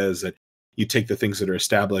idea is that you take the things that are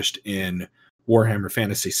established in Warhammer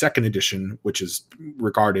Fantasy 2nd edition, which is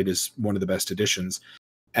regarded as one of the best editions,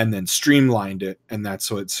 and then streamlined it, and that's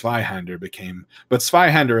what Zweihander became. But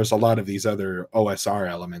Zweihander has a lot of these other OSR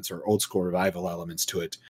elements, or old school revival elements, to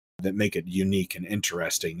it that make it unique and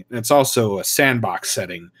interesting. And it's also a sandbox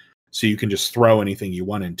setting, so you can just throw anything you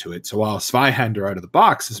want into it. So while Zweihander out of the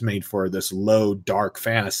box is made for this low, dark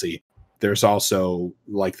fantasy, there's also,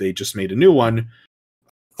 like, they just made a new one,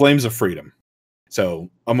 Flames of Freedom. So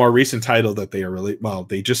a more recent title that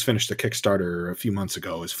they just finished the Kickstarter a few months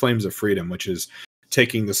ago is Flames of Freedom, which is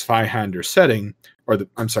taking the Zweihander setting, the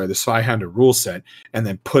Zweihander rule set, and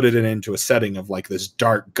then put it into a setting of like this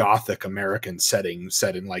dark Gothic American setting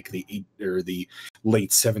set in like the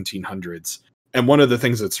late 1700s. And one of the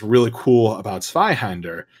things that's really cool about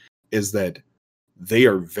Zweihander is that they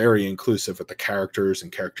are very inclusive with the characters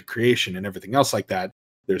and character creation and everything else like that.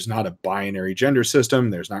 There's not a binary gender system.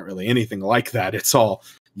 There's not really anything like that. It's all,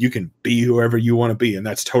 you can be whoever you want to be, and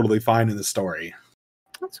that's totally fine in the story.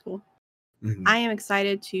 That's cool. Mm-hmm. I am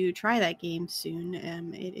excited to try that game soon.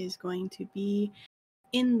 It is going to be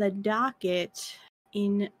in the docket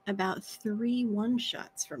in about 3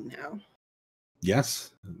 one-shots from now.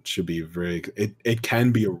 Yes, it should be it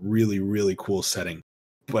can be a really, really cool setting,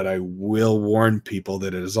 but I will warn people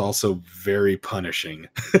that it is also very punishing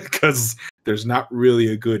because there's not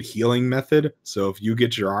really a good healing method. So if you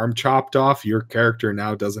get your arm chopped off, your character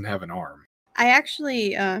now doesn't have an arm. I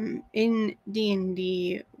actually, in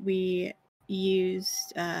D&D, we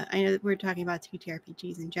used, I know that we're talking about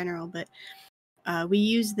TTRPGs in general, but We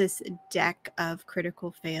use this deck of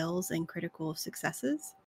critical fails and critical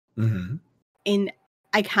successes. Mm-hmm. And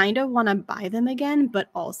I kind of want to buy them again, but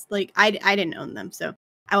also, like, I didn't own them, so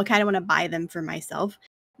I would kind of want to buy them for myself.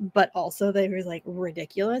 But also, they were, like,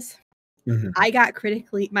 ridiculous. Mm-hmm.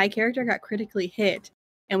 My character got critically hit,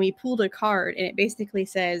 and we pulled a card, and it basically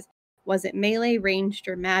says, was it melee, ranged,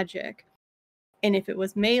 or magic? And if it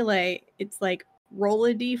was melee, it's like, roll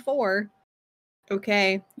a d4.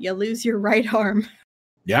 Okay, you lose your right arm.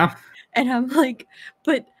 Yeah. And I'm like,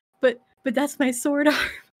 but that's my sword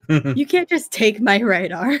arm. You can't just take my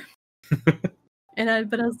right arm.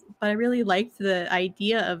 But I really liked the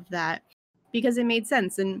idea of that because it made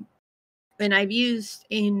sense. And I've used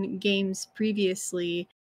in games previously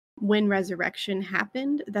when resurrection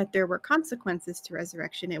happened that there were consequences to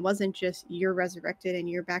resurrection. It wasn't just you're resurrected and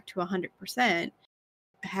you're back to 100%.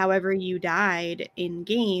 However you died in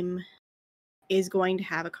game is going to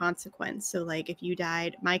have a consequence. So, like, if you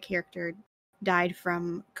died, my character died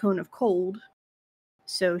from Cone of Cold,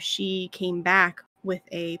 so she came back with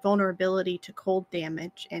a vulnerability to cold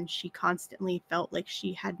damage, and she constantly felt like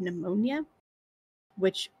she had pneumonia,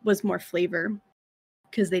 which was more flavor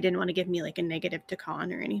because they didn't want to give me like a negative to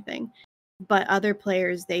con or anything. But other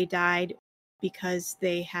players, they died because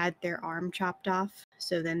they had their arm chopped off,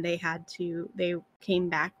 so then they came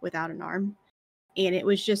back without an arm. And it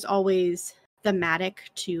was just always thematic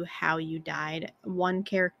to how you died. One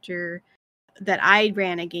character that I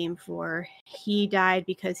ran a game for, he died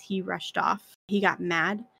because he rushed off. He got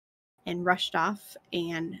mad and rushed off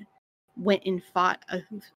and went and fought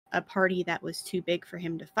a party that was too big for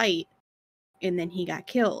him to fight. And then he got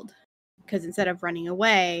killed because instead of running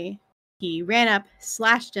away, he ran up,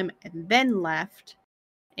 slashed him, and then left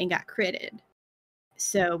and got critted.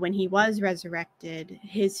 So when he was resurrected,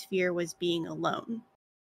 his fear was being alone.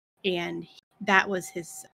 And that was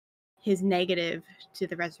his negative to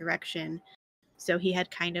the resurrection. So he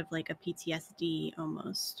had kind of like a PTSD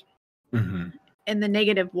almost. Mm-hmm. And the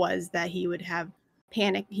negative was that he would have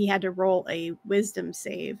panic. He had to roll a wisdom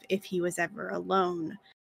save if he was ever alone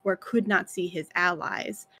or could not see his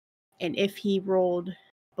allies. And if he rolled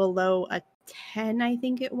below a 10, I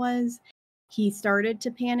think it was, he started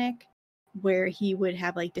to panic where he would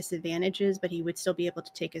have like disadvantages, but he would still be able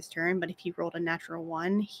to take his turn. But if he rolled a natural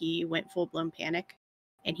 1, he went full-blown panic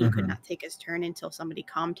and he could not take his turn until somebody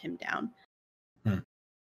calmed him down.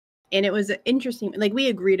 And it was interesting. Like, we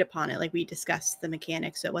agreed upon it. Like, we discussed the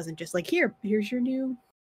mechanics. So it wasn't just like, here's your new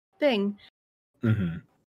thing. Mm-hmm.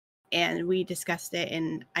 And we discussed it,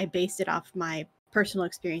 and I based it off my personal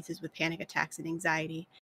experiences with panic attacks and anxiety.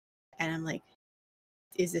 And I'm like,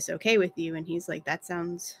 is this okay with you? And he's like, that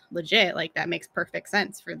sounds legit. Like, that makes perfect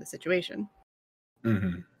sense for the situation.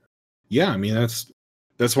 Mm-hmm. Yeah, I mean,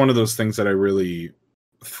 that's one of those things that I really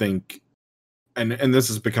think, and this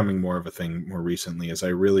is becoming more of a thing more recently, is I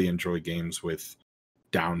really enjoy games with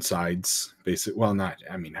downsides.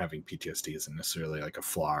 Having PTSD isn't necessarily like a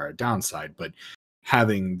flaw or a downside, but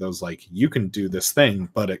having those, like, you can do this thing,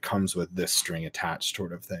 but it comes with this string attached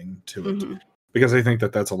sort of thing to it. Mm-hmm. Because I think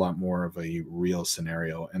that that's a lot more of a real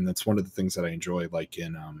scenario. And that's one of the things that I enjoy, like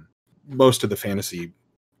in most of the fantasy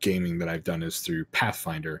gaming that I've done is through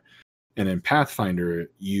Pathfinder. And in Pathfinder,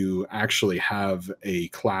 you actually have a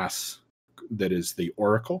class that is the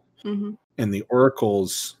Oracle. Mm-hmm. And the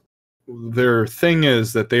Oracles, their thing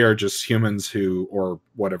is that they are just humans who, or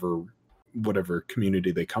whatever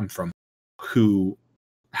community they come from, who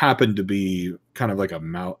happen to be kind of like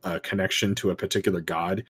a connection to a particular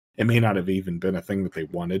god. It may not have even been a thing that they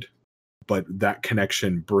wanted, but that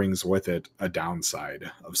connection brings with it a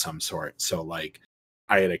downside of some sort. So, like,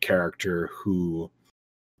 I had a character who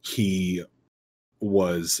he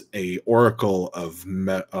was a oracle of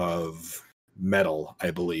metal,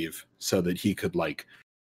 I believe, so that he could, like,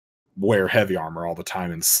 wear heavy armor all the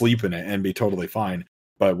time and sleep in it and be totally fine.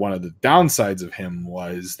 But one of the downsides of him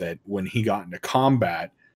was that when he got into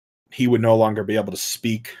combat, he would no longer be able to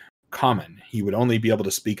speak common. He would only be able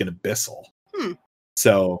to speak in abyssal.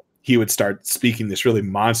 So he would start speaking this really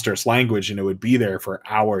monstrous language, and it would be there for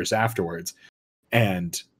hours afterwards.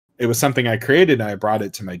 And it was something I created, and I brought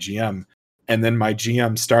it to my GM. And then my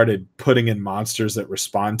GM started putting in monsters that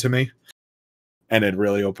respond to me. And it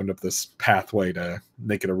really opened up this pathway to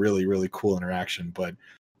make it a really, really cool interaction. But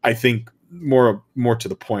I think more to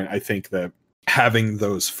the point, I think that having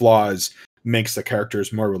those flaws makes the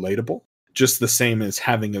characters more relatable. Just the same as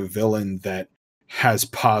having a villain that has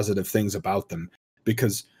positive things about them.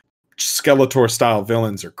 Because Skeletor-style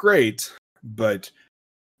villains are great, but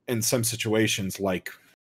in some situations like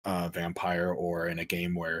Vampire, or in a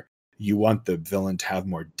game where you want the villain to have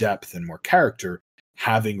more depth and more character,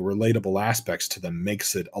 having relatable aspects to them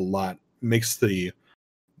makes the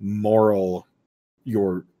moral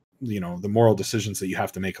the moral decisions that you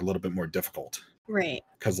have to make a little bit more difficult. Right.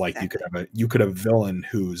 Because like Exactly. you could have a villain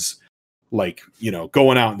who's like,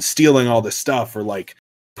 going out and stealing all this stuff, or like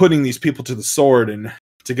putting these people to the sword and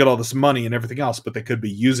to get all this money and everything else, but they could be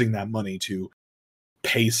using that money to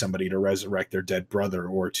pay somebody to resurrect their dead brother,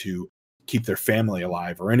 or to keep their family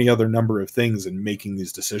alive, or any other number of things, and making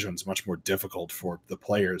these decisions much more difficult for the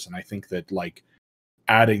players. And I think that like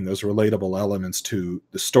adding those relatable elements to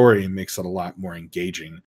the story makes it a lot more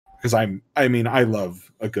engaging. Because I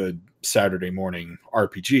love a good Saturday morning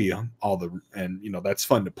RPG, that's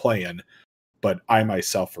fun to play in. But I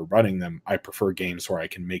myself, for running them, I prefer games where I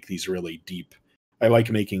can make these really deep. I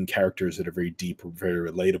like making characters that are very deep,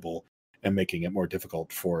 very relatable, and making it more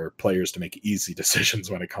difficult for players to make easy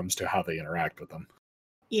decisions when it comes to how they interact with them.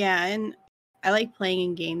 Yeah, and I like playing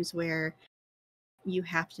in games where you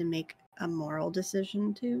have to make a moral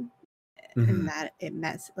decision too, and that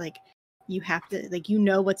like you have to, like,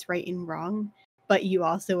 what's right and wrong, but you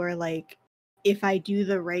also are like, if I do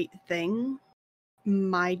the right thing,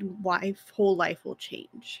 my whole life will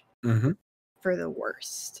change for the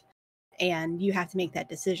worst. And you have to make that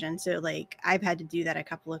decision. So like I've had to do that a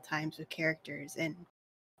couple of times with characters, and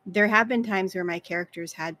there have been times where my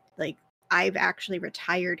characters had, like, I've actually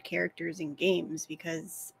retired characters in games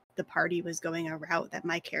because the party was going a route that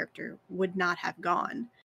my character would not have gone.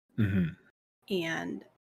 And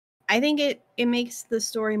I think it makes the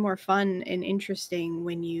story more fun and interesting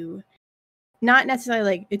when you, not necessarily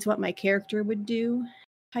like it's what my character would do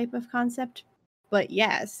type of concept, but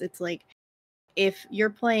yes, it's like if you're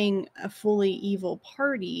playing a fully evil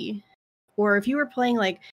party, or if you were playing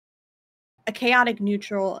like a chaotic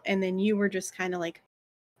neutral and then you were just kind of like,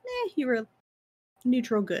 you were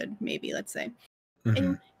neutral good, maybe, let's say.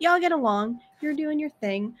 And y'all get along, you're doing your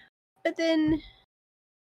thing, but then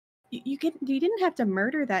you didn't have to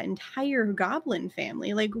murder that entire goblin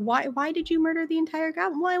family. Like, why did you murder the entire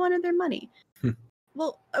goblin? Well, I wanted their money.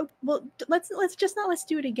 Well, let's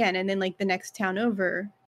do it again. And then like the next town over,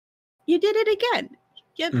 you did it again.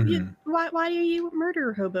 Why are you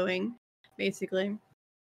murder hoboing, basically?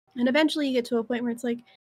 And eventually you get to a point where it's like,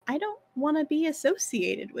 I don't want to be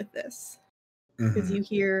associated with this. Because you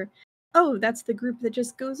hear, oh, that's the group that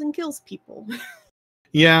just goes and kills people.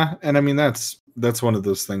 Yeah, and I mean that's one of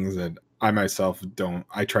those things that I myself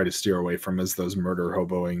I try to steer away from, is those murder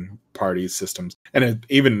hoboing party systems. And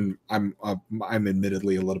I'm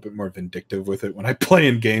admittedly a little bit more vindictive with it when I play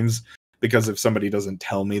in games, because if somebody doesn't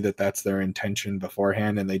tell me that that's their intention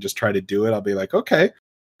beforehand and they just try to do it, I'll be like, okay.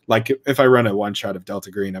 Like if I run a one shot of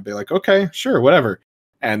Delta Green, I'll be like, okay, sure, whatever.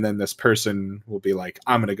 And then this person will be like,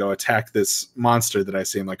 I'm gonna go attack this monster that I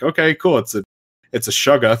see. I'm like, okay, cool. It's a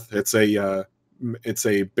Shuggoth. It's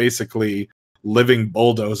a basically living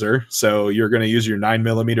bulldozer. So you're gonna use your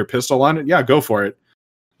 9mm pistol on it? Yeah, go for it.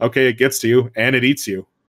 Okay, it gets to you and it eats you.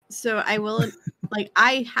 So I will, like,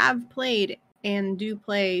 I have played and do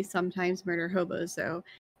play sometimes murder hobos, so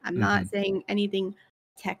I'm not saying anything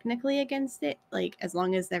technically against it, like, as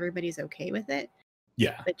long as everybody's okay with it.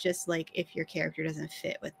 Yeah. But just like if your character doesn't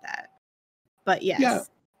fit with that. But yes,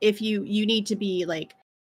 if you need to be like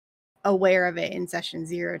aware of it in session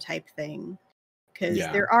 0 type thing, because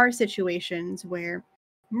there are situations where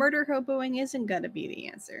murder hoboing isn't going to be the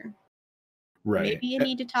answer. Right. Maybe you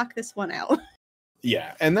need to talk this one out.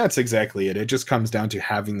 Yeah, and that's exactly it. It just comes down to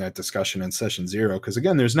having that discussion in session 0, because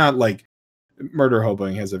again, there's not like, murder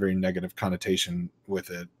hoboing has a very negative connotation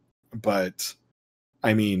with it, but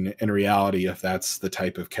I mean, in reality, if that's the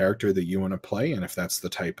type of character that you want to play, and if that's the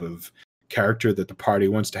type of character that the party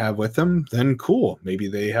wants to have with them, then cool. Maybe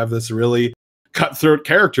they have this really cutthroat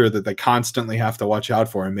character that they constantly have to watch out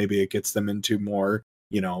for, and maybe it gets them into more,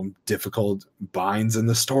 difficult binds in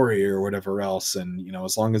the story or whatever else. And,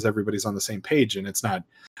 as long as everybody's on the same page, and it's not,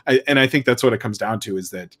 I think that's what it comes down to, is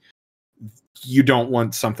that you don't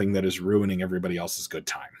want something that is ruining everybody else's good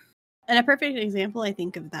time. And a perfect example, I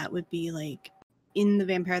think, of that would be like, in the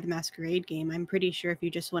Vampire the Masquerade game, I'm pretty sure if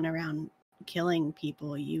you just went around killing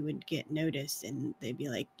people, you would get noticed and they'd be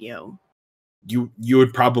like, yo. You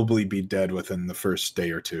would probably be dead within the first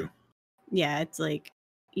day or two. Yeah, it's like,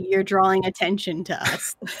 you're drawing attention to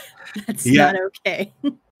us. That's not okay.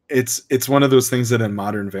 It's one of those things that in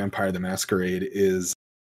modern Vampire the Masquerade is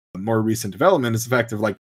a more recent development, is the fact of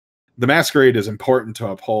like, the Masquerade is important to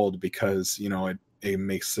uphold because, it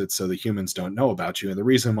makes it so the humans don't know about you. And the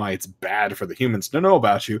reason why it's bad for the humans to know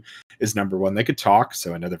about you is, number one, they could talk,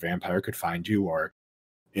 so another vampire could find you, or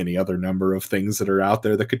any other number of things that are out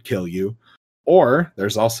there that could kill you. Or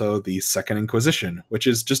there's also the Second Inquisition, which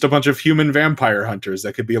is just a bunch of human vampire hunters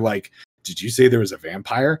that could be like, did you say there was a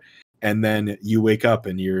vampire? And then you wake up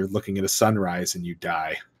and you're looking at a sunrise and you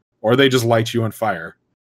die. Or they just light you on fire.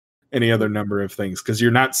 Any other number of things. Because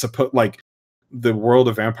you're not supposed, like, the world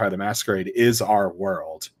of Vampire the Masquerade is our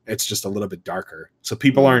world. It's just a little bit darker. So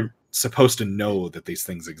people aren't supposed to know that these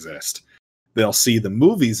things exist. They'll see the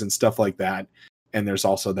movies and stuff like that. And there's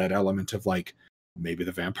also that element of like, maybe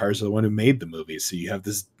the vampires are the one who made the movies. So you have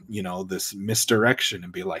this, you know, this misdirection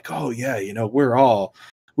and be like, oh yeah, you know,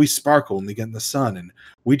 we sparkle when we get in the sun and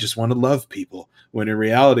we just want to love people. When in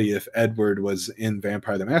reality, if Edward was in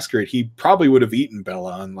Vampire the Masquerade, he probably would have eaten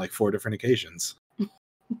Bella on like 4 different occasions.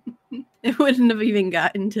 It wouldn't have even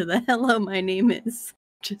gotten to the hello, my name is.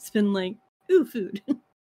 Just been like, ooh, food.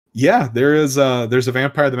 Yeah, there's a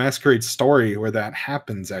Vampire the Masquerade story where that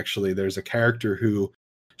happens, actually. There's a character who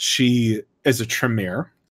she is a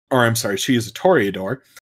Tremere, or I'm sorry, she is a Toreador.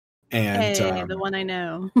 And hey, the one I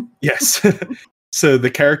know. Yes. So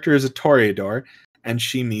the character is a Toreador, and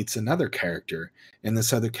she meets another character. And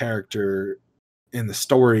this other character in the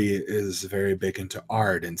story is very big into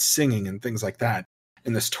art and singing and things like that.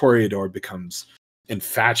 And this Toreador becomes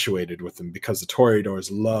infatuated with them because the Toreadors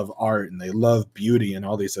love art and they love beauty and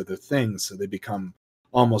all these other things. So they become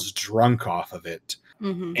almost drunk off of it.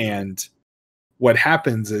 Mm-hmm. And what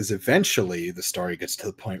happens is eventually the story gets to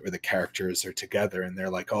the point where the characters are together and they're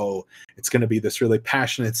like, oh, it's going to be this really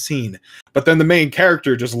passionate scene. But then the main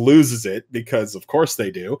character just loses it because of course they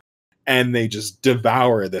do. And they just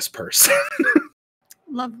devour this person.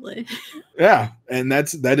 Lovely. Yeah. And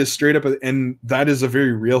that is straight up. And that is a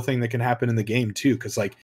very real thing that can happen in the game too. Cause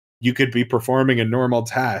like you could be performing a normal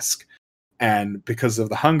task and because of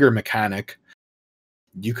the hunger mechanic,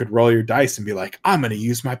 you could roll your dice and be like, I'm going to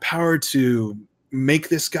use my power to make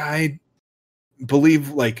this guy believe,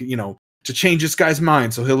 like, you know, to change this guy's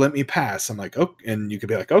mind so he'll let me pass. I'm like, oh, and you could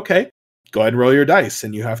be like, okay, go ahead and roll your dice.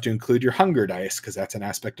 And you have to include your hunger dice because that's an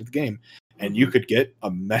aspect of the game. And you could get a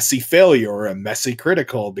messy failure or a messy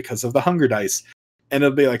critical because of the hunger dice. And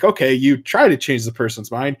it'll be like, okay, you try to change the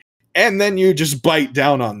person's mind and then you just bite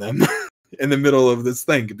down on them in the middle of this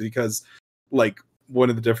thing because, like, one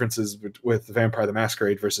of the differences with Vampire the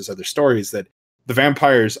Masquerade versus other stories that the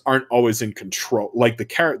vampires aren't always in control. Like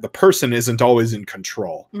the person isn't always in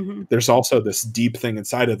control. Mm-hmm. There's also this deep thing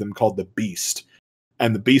inside of them called the beast.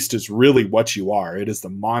 And the beast is really what you are. It is the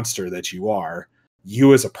monster that you are.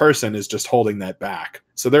 You as a person is just holding that back.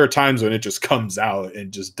 So there are times when it just comes out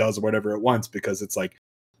and just does whatever it wants because it's like,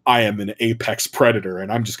 I am an apex predator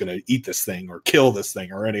and I'm just going to eat this thing or kill this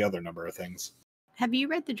thing or any other number of things. Have you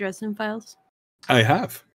read the Dresden Files? I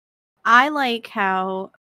have. I like how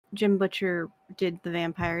Jim Butcher did the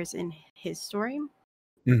vampires in his story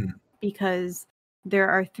because there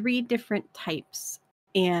are 3 different types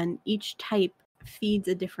and each type feeds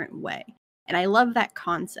a different way. And I love that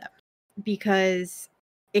concept because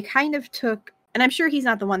it kind of took, and I'm sure he's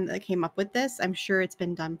not the one that came up with this. I'm sure it's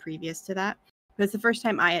been done previous to that. But it's the first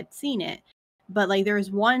time I had seen it. But like there was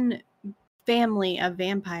one family of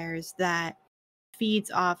vampires that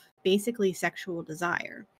feeds off basically sexual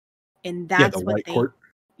desire. And that's the what White Court.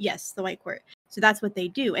 Yes, the White Court. So that's what they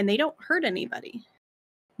do. And they don't hurt anybody.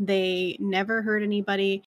 They never hurt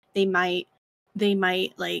anybody. They might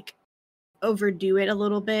like overdo it a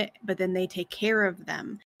little bit, but then they take care of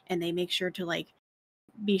them and they make sure to like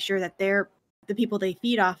be sure that the people they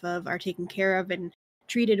feed off of are taken care of and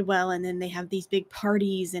treated well. And then they have these big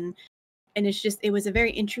parties and it's just, it was a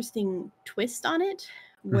very interesting twist on it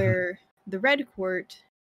where the Red Court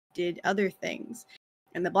did other things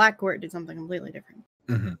and the Black Court did something completely different.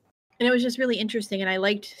 And it was just really interesting. And I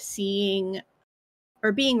liked seeing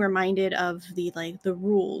or being reminded of the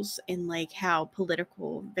rules and like how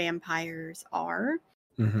political vampires are.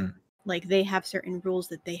 Like they have certain rules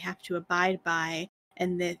that they have to abide by.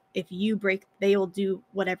 And that if you break, they will do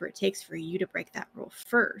whatever it takes for you to break that rule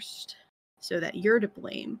first so that you're to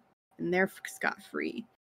blame and they're scot-free.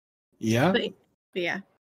 Yeah. But yeah.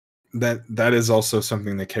 That is also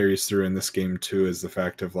something that carries through in this game too, is the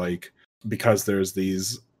fact of like, because there's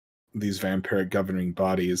these vampiric governing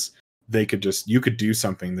bodies, you could do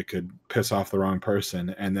something that could piss off the wrong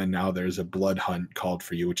person, and then now there's a blood hunt called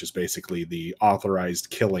for you, which is basically the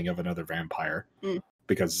authorized killing of another vampire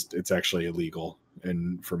because it's actually illegal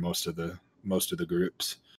and for most of the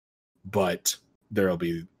groups. But there'll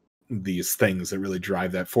be these things that really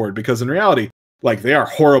drive that forward because in reality, like, they are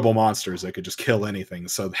horrible monsters that could just kill anything.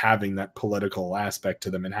 So having that political aspect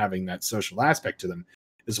to them and having that social aspect to them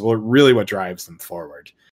is what drives them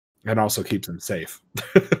forward and also keeps them safe.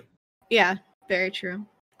 Yeah, very true.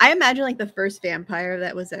 I imagine like the first vampire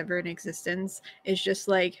that was ever in existence is just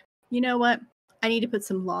like, you know what? I need to put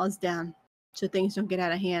some laws down so things don't get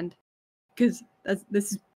out of hand. Because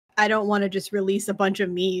I don't want to just release a bunch of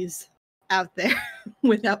me's out there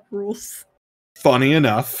without rules. Funny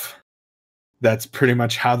enough, that's pretty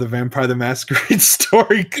much how the Vampire the Masquerade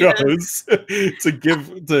story goes. Yeah.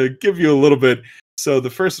 to give you a little bit. So the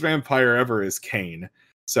first vampire ever is Cain.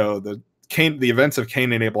 So the events of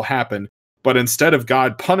Cain and Abel happen, but instead of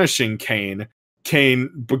God punishing Cain,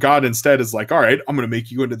 God instead is like, all right, I'm gonna make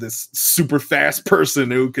you into this super fast person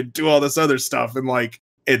who could do all this other stuff, and like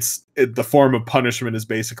the form of punishment is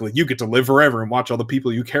basically you get to live forever and watch all the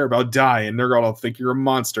people you care about die, and they're gonna think you're a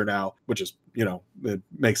monster now, which is, it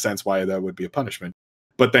makes sense why that would be a punishment.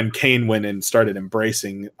 But then Cain went and started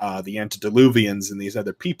embracing the antediluvians and these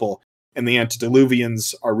other people, and the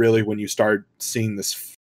antediluvians are really when you start seeing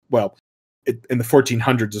this. Well, in the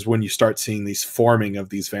 1400s is when you start seeing these forming of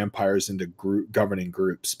these vampires into governing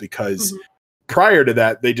groups, because prior to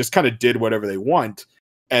that they just kind of did whatever they want.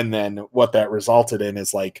 And then what that resulted in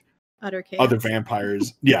is like other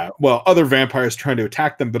vampires. Other vampires trying to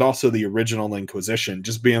attack them, but also the original Inquisition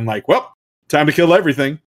just being like, well, time to kill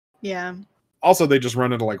everything. Yeah. Also, they just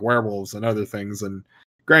run into like werewolves and other things. And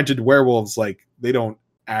granted, werewolves, like, they don't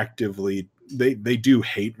actively, they do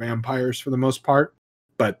hate vampires for the most part,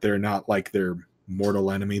 but they're not like their mortal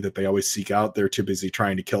enemy that they always seek out. They're too busy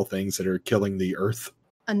trying to kill things that are killing the earth.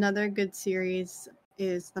 Another good series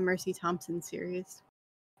is the Mercy Thompson series,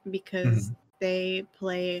 because they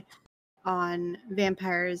play on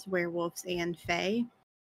vampires, werewolves, and fae,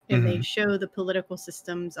 and they show the political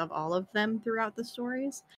systems of all of them throughout the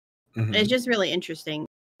stories. It's just really interesting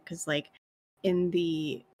because, like,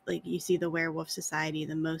 you see the werewolf society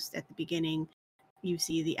the most at the beginning. You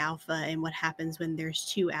see the alpha and what happens when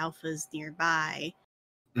there's two alphas nearby,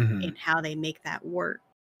 and how they make that work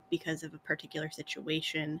because of a particular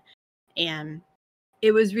situation. And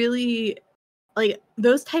it was really like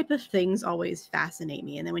those type of things always fascinate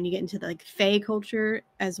me. And then when you get into the like fae culture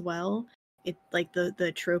as well, it like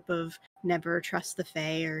the trope of never trust the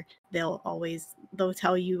fae, or they'll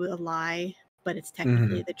tell you a lie, but it's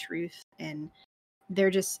technically the truth. And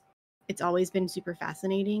it's always been super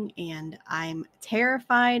fascinating, and I'm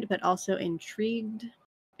terrified but also intrigued.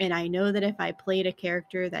 And I know that if I played a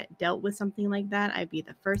character that dealt with something like that, I'd be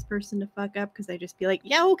the first person to fuck up, because I'd just be like,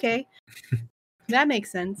 yeah, okay. That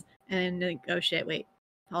makes sense. And like, oh shit, wait,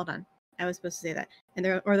 hold on, I was supposed to say that. And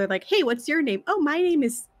they're like, hey, what's your name? Oh, my name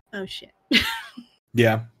is, oh shit.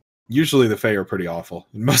 Yeah, usually the fae are pretty awful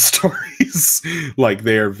in most stories. Like,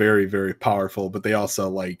 they are very, very powerful, but they also,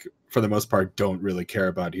 like, for the most part, don't really care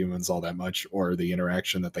about humans all that much or the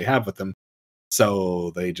interaction that they have with them.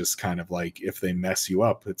 So they just kind of like, if they mess you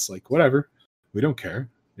up, it's like, whatever, we don't care,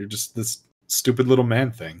 you're just this stupid little man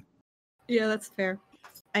thing. Yeah, that's fair.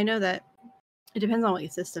 I know that it depends on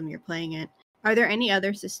what system you're playing it. Are there any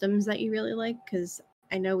other systems that you really like? Because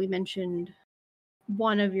I know we mentioned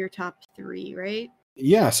one of your top 3, right?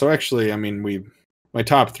 Yeah, so actually, I mean, my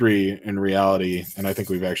top 3 in reality, and I think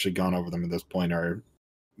we've actually gone over them at this point, are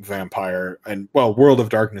Vampire and, well, World of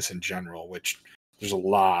Darkness in general, which there's a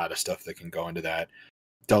lot of stuff that can go into that.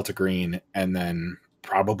 Delta Green, and then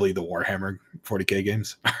probably the Warhammer 40k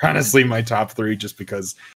games. Honestly, my top 3, just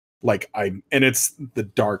because, like, and it's the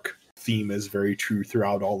dark theme is very true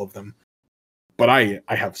throughout all of them. But I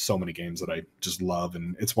have so many games that I just love,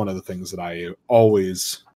 and it's one of the things that I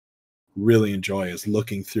always really enjoy is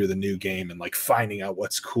looking through the new game and like finding out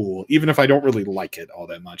what's cool, even if I don't really like it all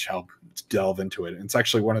that much. I'll delve into it. And it's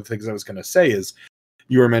actually one of the things I was going to say is,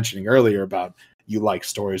 you were mentioning earlier about you like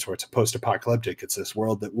stories where it's a post-apocalyptic, it's this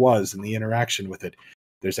world that was, and the interaction with it.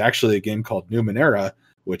 There's actually a game called Numenera,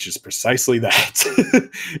 which is precisely that.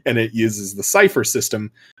 And it uses the Cypher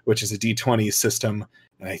system, which is a D20 system,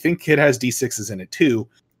 and I think it has D6s in it too.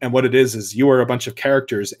 And what it is you are a bunch of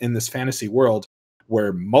characters in this fantasy world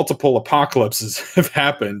where multiple apocalypses have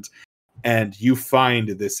happened, and you find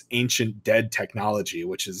this ancient dead technology,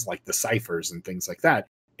 which is like the ciphers and things like that.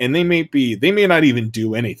 And they may not even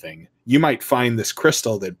do anything. You might find this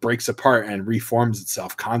crystal that breaks apart and reforms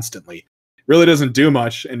itself constantly. It really doesn't do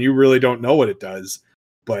much, and you really don't know what it does,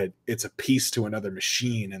 but it's a piece to another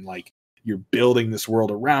machine, and like you're building this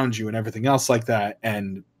world around you and everything else like that.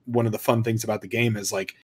 And one of the fun things about the game is,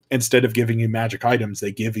 like, instead of giving you magic items,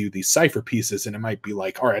 they give you these cipher pieces, and it might be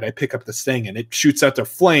like, all right, I pick up this thing and it shoots out the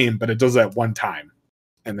flame, but it does that one time.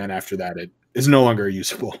 And then after that, it is no longer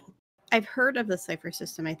usable. I've heard of the Cypher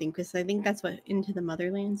system, I think, because I think that's what Into the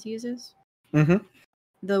Motherlands uses. Mm-hmm.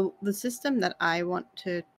 The system that I want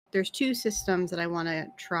to there's two systems that I want to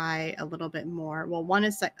try a little bit more. Well, one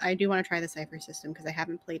is I do want to try the Cypher system because I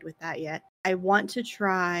haven't played with that yet. I want to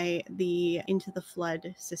try the Into the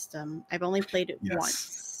Flood system. I've only played it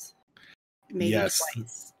once, maybe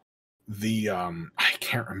twice. The I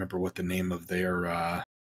can't remember what the name of their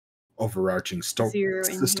overarching Zero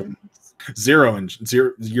system.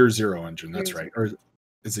 Engine. Year Zero engine. That's Year right. Or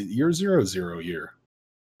is it Year Zero or 0 Year?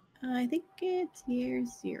 I think it's Year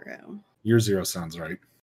Zero. Year Zero sounds right.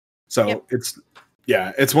 So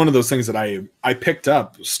it's one of those things that I picked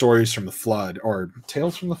up Stories from the Flood or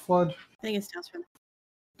Tales from the Flood. I think it's Tales from.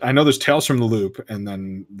 I know there's Tales from the Loop and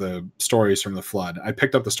then the Stories from the Flood. I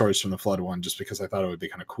picked up the Stories from the Flood one just because I thought it would be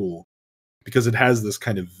kind of cool because it has this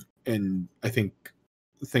kind of, and I think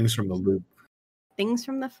Things from the Loop. Things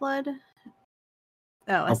from the Flood.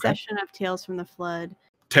 Oh, a session of Tales from the Flood.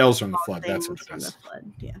 Tales from the Flood. That's what it is. From the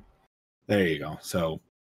Flood. Yeah. There you go. So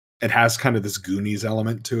it has kind of this Goonies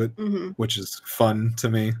element to it, which is fun to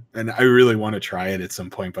me, and I really want to try it at some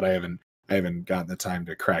point, but I haven't gotten the time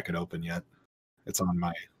to crack it open yet. It's on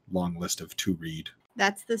my long list of to read.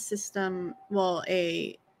 That's the system. Well,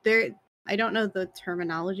 I don't know the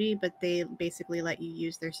terminology, but they basically let you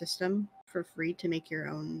use their system for free to make your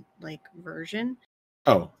own version.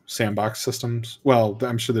 Oh, sandbox systems. Well,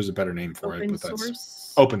 I'm sure there's a better name for it, but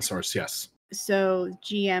that's open source. Yes. So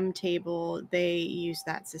GM Table, they use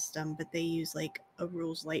that system, but they use a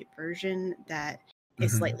rules light version that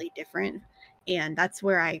is slightly different. And that's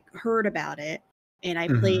where I heard about it. And I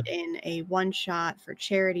played in a one shot for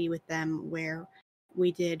charity with them where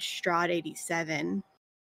we did Strahd 87,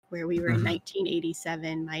 where we were in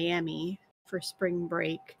 1987 Miami for spring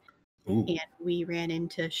break. Ooh. And we ran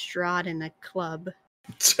into Strahd in a club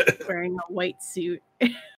wearing a white suit.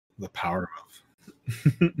 The power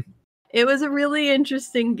of It was a really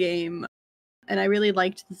interesting game, and I really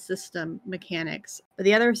liked the system mechanics. But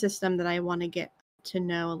the other system that I want to get to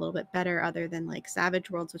know a little bit better, other than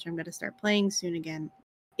Savage Worlds, which I'm going to start playing soon again,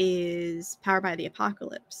 is Power by the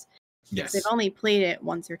Apocalypse. Yes. I've only played it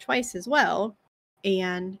once or twice as well,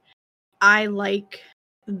 and I like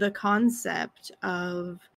the concept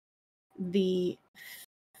of the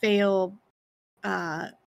fail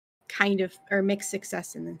kind of, or mixed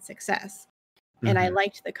success and then success. And I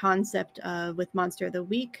liked the concept of, with Monster of the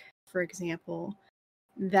Week, for example,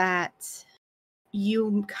 that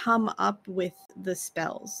you come up with the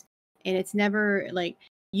spells. And it's never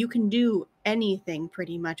you can do anything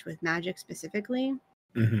pretty much with magic specifically,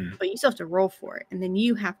 but you still have to roll for it. And then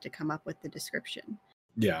you have to come up with the description.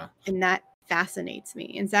 Yeah. And that fascinates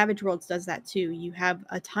me. And Savage Worlds does that too. You have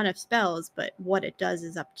a ton of spells, but what it does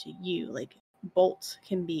is up to you. Bolt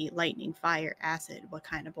can be lightning, fire, acid. What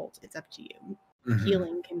kind of bolt? It's up to you.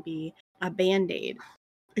 Healing can be a band-aid.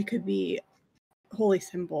 It could be holy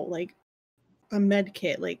symbol, a med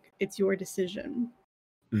kit. It's your decision.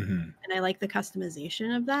 And I like the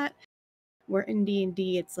customization of that, where in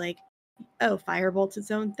D&D it's firebolt's its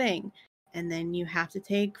own thing, and then you have to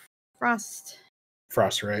take frost,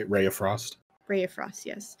 right? Ray of Frost,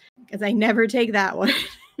 yes, because I never take that one.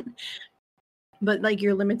 But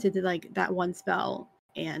you're limited to that one spell,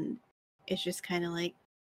 and it's just kind of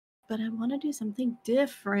but I want to do something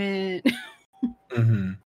different.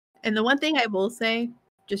 And the one thing I will say,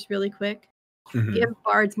 just really quick, give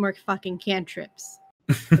bards more fucking cantrips.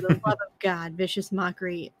 For the love of God, Vicious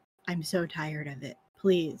Mockery, I'm so tired of it.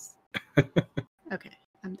 Please. Okay,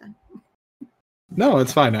 I'm done. No,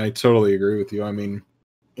 it's fine. I totally agree with you. I mean,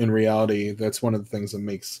 in reality, that's one of the things that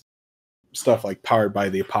makes stuff like Powered by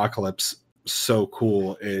the Apocalypse so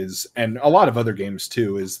cool, and a lot of other games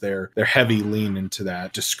too, is their heavy lean into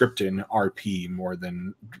that descriptive RP more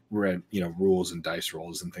than rules and dice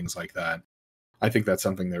rolls and things like that. I think that's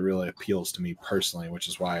something that really appeals to me personally, which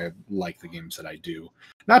is why I like the games that I do.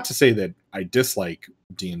 Not to say that I dislike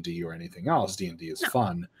D&D or anything else. D&D is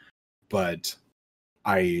fun, but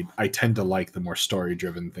I tend to like the more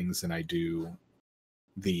story-driven things than I do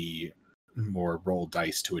the more roll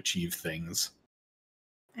dice to achieve things.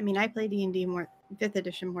 I mean, I play D&D 5th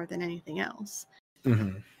edition more than anything else.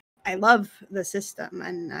 I love the system,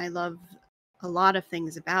 and I love a lot of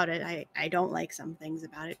things about it. I don't like some things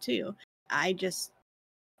about it too. I just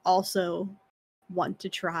also want to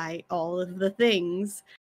try all of the things,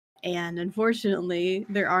 and unfortunately,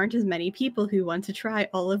 there aren't as many people who want to try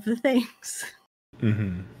all of the things.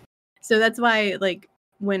 So that's why,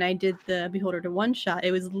 when I did the Beholder to One Shot,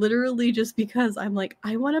 it was literally just because I'm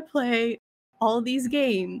I want to play all these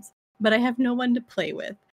games, but I have no one to play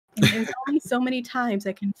with. And there's only so many times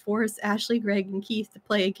I can force Ashley, Greg, and Keith to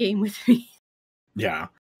play a game with me. Yeah.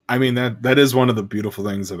 I mean, that is one of the beautiful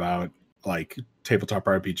things about like tabletop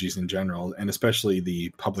RPGs in general, and especially the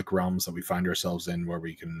public realms that we find ourselves in, where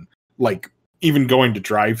we can, like, even going to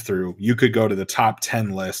drive through, you could go to the top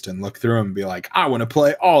 10 list and look through them and be like, I want to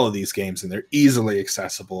play all of these games, and they're easily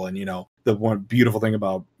accessible. And, you know, the one beautiful thing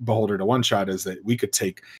about Beholder to One Shot is that we could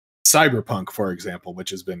take Cyberpunk, for example,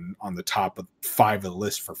 which has been on the top of 5 of the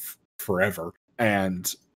list for forever,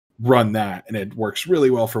 and run that, and it works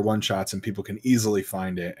really well for one shots, and people can easily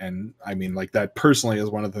find it. And I mean, like, that personally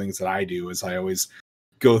is one of the things that I do, is I always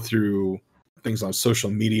go through things on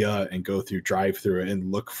social media and go through drive through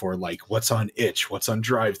and look for, like, what's on itch, what's on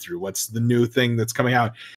drive through, what's the new thing that's coming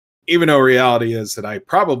out, even though reality is that I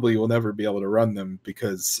probably will never be able to run them,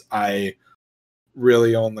 because I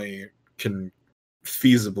really only can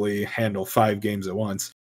feasibly handle 5 games at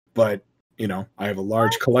once. But you know, I have a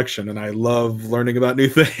large collection, and I love learning about new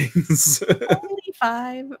things. Only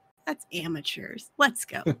 5? That's amateurs. Let's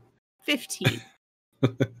go. 15.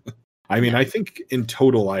 I mean, I think in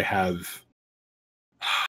total I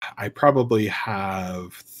probably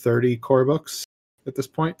have 30 core books at this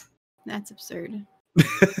point. That's absurd.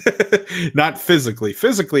 Not physically.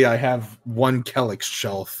 Physically, I have one Kellic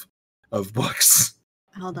shelf of books.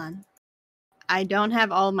 Hold on. I don't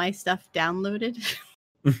have all my stuff downloaded.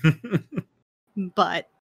 But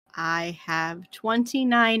I have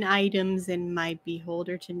 29 items in my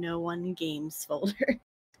Beholder to No One Games folder.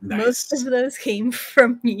 Nice. Most of those came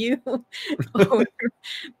from you, or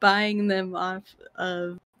buying them off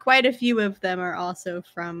of. Quite a few of them are also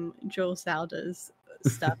from Joel Salda's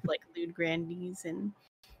stuff, like Lewd Grandies and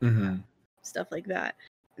stuff like that.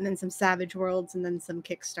 And then some Savage Worlds, and then some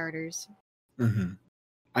Kickstarters.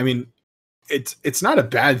 I mean, it's not a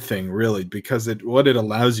bad thing, really, because what it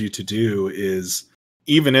allows you to do is,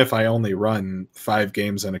 even if I only run 5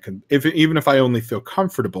 games even if I only feel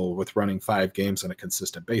comfortable with running 5 games on a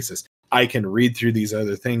consistent basis, I can read through these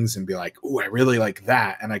other things and be like, "Oh, I really like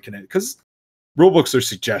that," and I can, because rulebooks are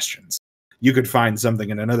suggestions. You could find something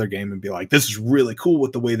in another game and be like, "This is really cool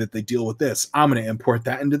with the way that they deal with this. I'm going to import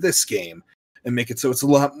that into this game and make it so it's a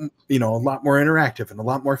lot more interactive and a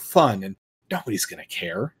lot more fun." And nobody's going to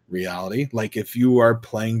care, reality. Like, if you are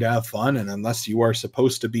playing to have fun, and unless you are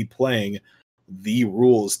supposed to be playing the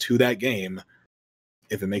rules to that game,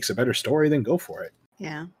 if it makes a better story, then go for it.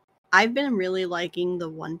 Yeah. I've been really liking the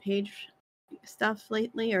one-page stuff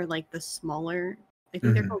lately, or like the smaller, I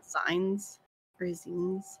think they're called signs or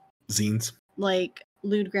zines. Zines. Like,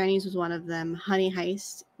 Lewd Grannies was one of them. Honey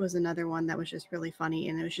Heist was another one that was just really funny,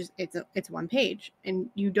 and it was just, it's one page, and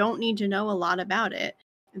you don't need to know a lot about it.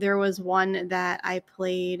 There was one that I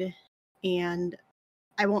played, and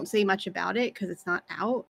I won't say much about it because it's not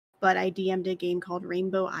out, but I DM'd a game called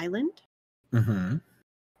Rainbow Island,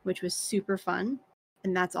 which was super fun.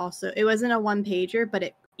 And that's also, it wasn't a one-pager, but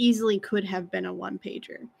it easily could have been a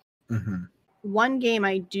one-pager. One game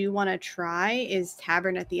I do want to try is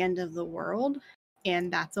Tavern at the End of the World, and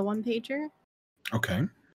that's a one-pager. Okay.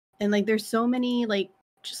 And, like, there's so many, like,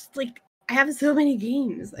 just, like, I have so many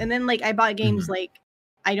games. And then, like, I bought games like,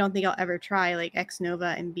 I don't think I'll ever try, like Ex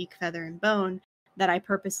Nova and Beak, Feather, and Bone, that I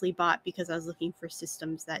purposely bought because I was looking for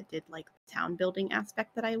systems that did, like, the town building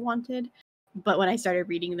aspect that I wanted. But when I started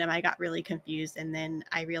reading them, I got really confused, and then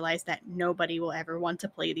I realized that nobody will ever want to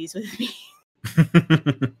play these with me.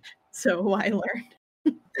 So I learned.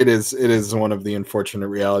 It is one of the unfortunate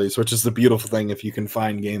realities, which is the beautiful thing if you can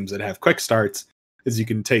find games that have quick starts, is you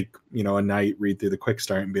can take, a night, read through the quick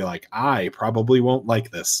start and be like, I probably won't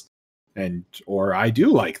like this. Or I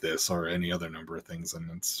do like this, or any other number of things. And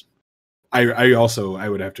it's, I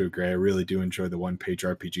would have to agree. I really do enjoy the one-page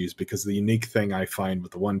RPGs, because the unique thing I find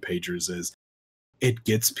with the one-pagers is it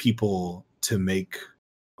gets people to make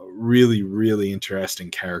really, really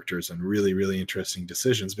interesting characters and really, really interesting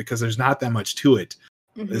decisions, because there's not that much to it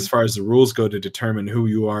as far as the rules go to determine who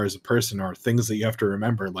you are as a person, or things that you have to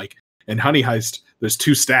remember. Like in Honey Heist, there's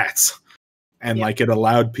 2 stats. And like, it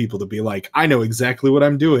allowed people to be like, I know exactly what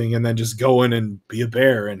I'm doing, and then just go in and be a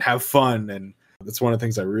bear and have fun. And that's one of the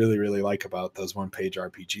things I really, really like about those one-page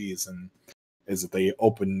RPGs, and is that they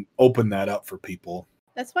open that up for people.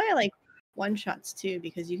 That's why I like one-shots too,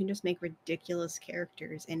 because you can just make ridiculous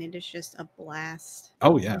characters, and it is just a blast.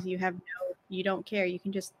 Oh yeah. You don't care. You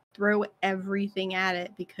can just throw everything at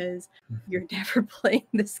it, because you're never playing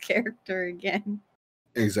this character again.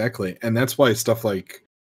 Exactly. And that's why stuff like,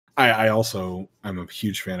 I'm a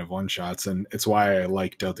huge fan of one-shots, and it's why I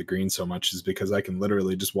like Delta Green so much, is because I can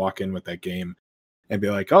literally just walk in with that game and be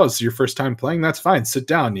like, oh, it's your first time playing? That's fine. Sit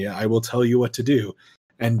down. Yeah, I will tell you what to do.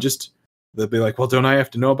 And just, they'll be like, well, don't I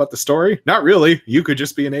have to know about the story? Not really. You could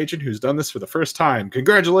just be an agent who's done this for the first time.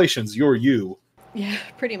 Congratulations, you're you. Yeah,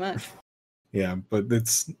 pretty much. Yeah, but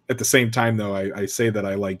it's at the same time though, I say that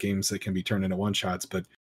I like games that can be turned into one shots, but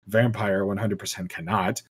Vampire 100%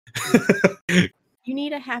 cannot. You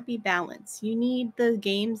need a happy balance. You need the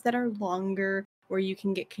games that are longer where you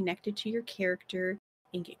can get connected to your character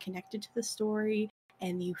and get connected to the story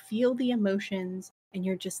and you feel the emotions and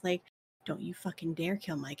you're just like, don't you fucking dare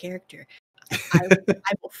kill my character. I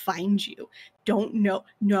will find you.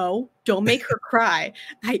 No, don't make her cry.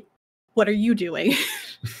 What are you doing?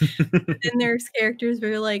 Then there's characters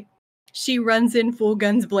where like she runs in full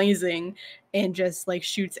guns blazing and just like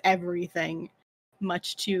shoots everything,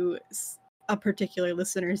 much to a particular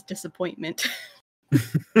listener's disappointment.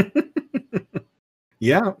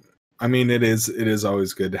 Yeah, I mean it is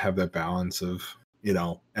always good to have that balance of,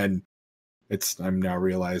 and I'm now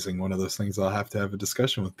realizing one of those things I'll have to have a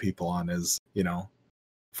discussion with people on is,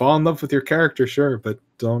 fall in love with your character, sure, but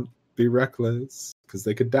don't be reckless because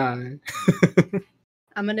they could die.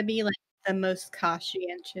 I'm gonna be like the most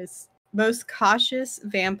cautious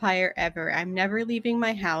vampire ever. I'm never leaving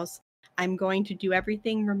my house. I'm going to do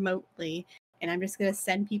everything remotely, and I'm just gonna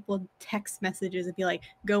send people text messages and be like,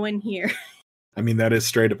 "Go in here." I mean, that is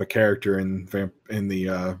straight up a character in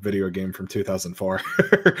the video game from 2004.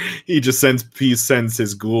 He sends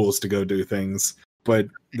his ghouls to go do things, but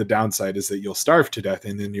the downside is that you'll starve to death,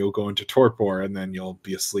 and then you'll go into torpor, and then you'll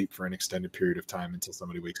be asleep for an extended period of time until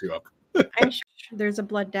somebody wakes you up. I'm sure there's a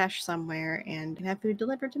blood dash somewhere, and have food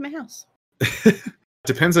delivered to my house.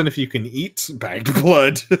 Depends on if you can eat bagged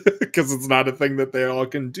blood, because it's not a thing that they all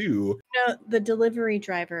can do. No, the delivery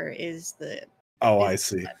driver is the. Oh, I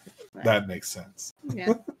see. That makes sense.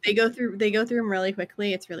 Yeah, they go through them really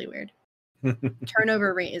quickly. It's really weird.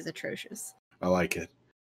 Turnover rate is atrocious. I like it.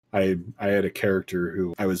 I had a character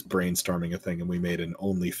who I was brainstorming a thing, and we made an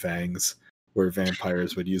OnlyFangs where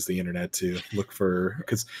vampires would use the internet to look for,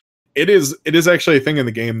 because it is actually a thing in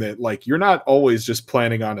the game that like you're not always just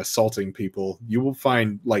planning on assaulting people. You will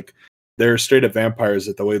find like there are straight up vampires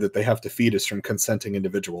that the way that they have to feed is from consenting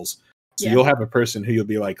individuals. So you'll have a person who you'll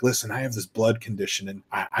be like, listen, I have this blood condition and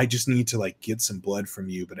I just need to like get some blood from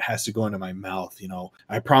you, but it has to go into my mouth.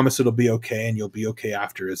 I promise it'll be okay and you'll be okay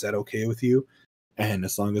after. Is that okay with you? And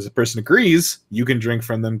as long as the person agrees, you can drink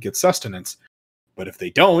from them, get sustenance. But if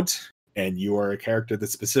they don't, and you are a character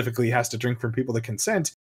that specifically has to drink from people that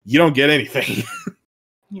consent, you don't get anything.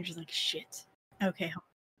 You're just like, shit. Okay.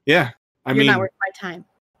 Yeah. You're not worth my time.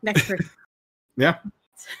 Next person. Yeah.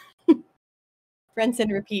 Rinse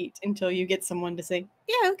and repeat until you get someone to say,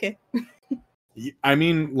 yeah, okay. I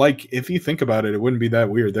mean, like, if you think about it, it wouldn't be that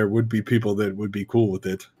weird. There would be people that would be cool with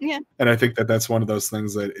it. Yeah. And I think that that's one of those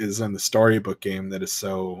things that is in the storybook game that is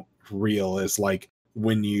so real, is like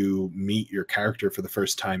when you meet your character for the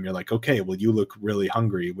first time, you're like, okay, well, you look really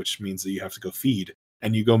hungry, which means that you have to go feed.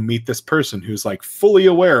 And you go meet this person who's like fully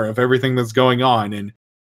aware of everything that's going on. And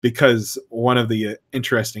because one of the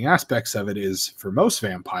interesting aspects of it is for most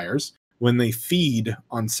vampires, when they feed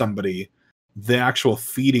on somebody, the actual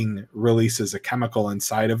feeding releases a chemical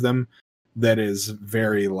inside of them that is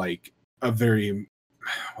very like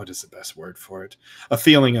what is the best word for it? A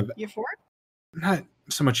feeling of euphoric? Not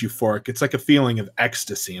so much euphoric. It's like a feeling of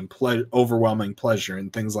ecstasy and overwhelming pleasure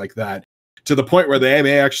and things like that, to the point where they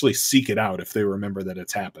may actually seek it out if they remember that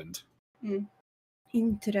it's happened.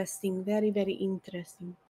 Interesting. Very, very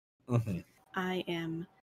interesting. Mm-hmm. I am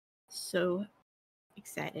so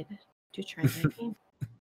excited to try that game.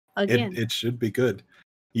 Again. It should be good.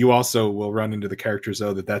 You also will run into the characters,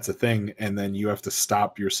 though, that's a thing, and then you have to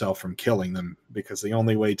stop yourself from killing them, because the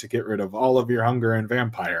only way to get rid of all of your hunger and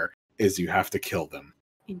vampire is you have to kill them.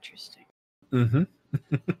 Interesting. Mm-hmm.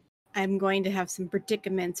 I'm going to have some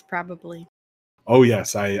predicaments, probably. Oh,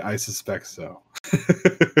 yes, I suspect so.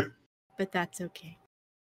 But that's okay.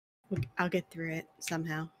 I'll get through it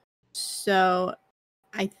somehow. So,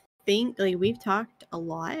 I think like we've talked a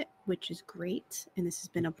lot, which is great, and this has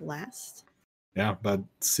been a blast. Yeah, but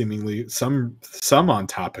seemingly some on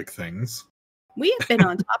topic things. We have been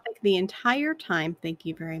on topic the entire time. Thank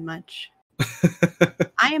you very much.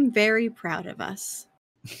 I am very proud of us.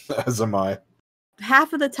 As am I.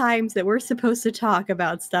 Half of the times that we're supposed to talk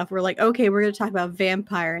about stuff, we're like, okay, we're going to talk about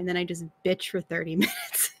vampire, and then I just bitch for 30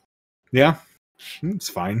 minutes. Yeah, it's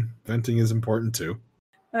fine. Venting is important too.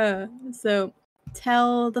 So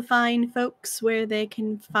tell the fine folks where they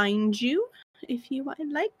can find you, if you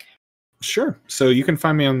would like. Sure. So you can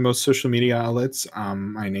find me on most social media outlets.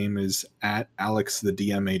 My name is at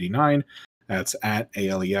AlexTheDM89. That's at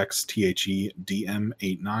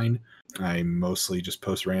AlexTheDM89. I mostly just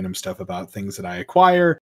post random stuff about things that I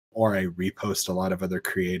acquire, or I repost a lot of other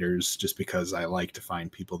creators just because I like to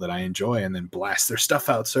find people that I enjoy and then blast their stuff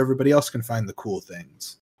out so everybody else can find the cool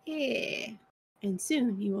things. Yeah. And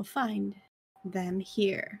soon you will find them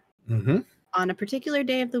here. Mm-hmm. On a particular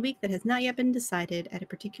day of the week that has not yet been decided, at a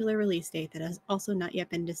particular release date that has also not yet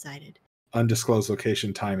been decided. Undisclosed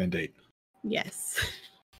location, time, and date. Yes.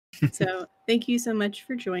 So thank you so much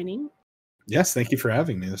for joining. Yes, thank you for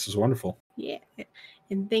having me. This was wonderful. Yeah.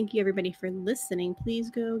 And thank you everybody for listening. Please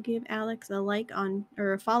go give Alex a like on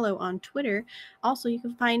or a follow on Twitter. Also, you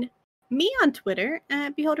can find me on Twitter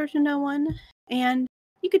at Beholder to No One. And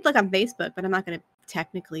you could look on Facebook, but I'm not going to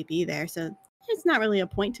technically be there. So it's not really a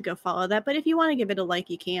point to go follow that. But if you want to give it a like,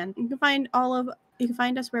 you can. You can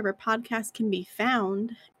find us wherever podcasts can be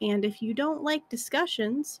found. And if you don't like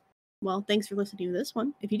discussions, well, thanks for listening to this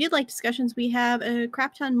one. If you did like discussions, we have a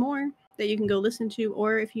crap ton more that you can go listen to,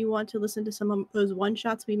 or if you want to listen to some of those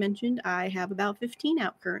one-shots we mentioned, I have about 15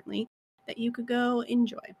 out currently that you could go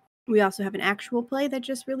enjoy. We also have an actual play that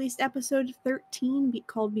just released episode 13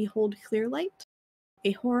 called Behold Clearlight,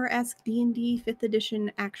 a horror-esque D&D 5th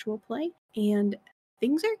edition actual play, and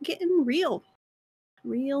things are getting real.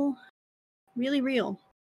 Real. Really real.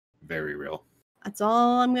 Very real. That's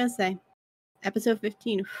all I'm going to say. Episode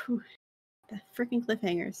 15. Whew, the freaking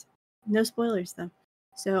cliffhangers. No spoilers, though.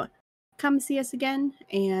 So come see us again,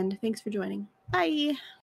 and thanks for joining. Bye!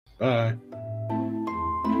 Bye.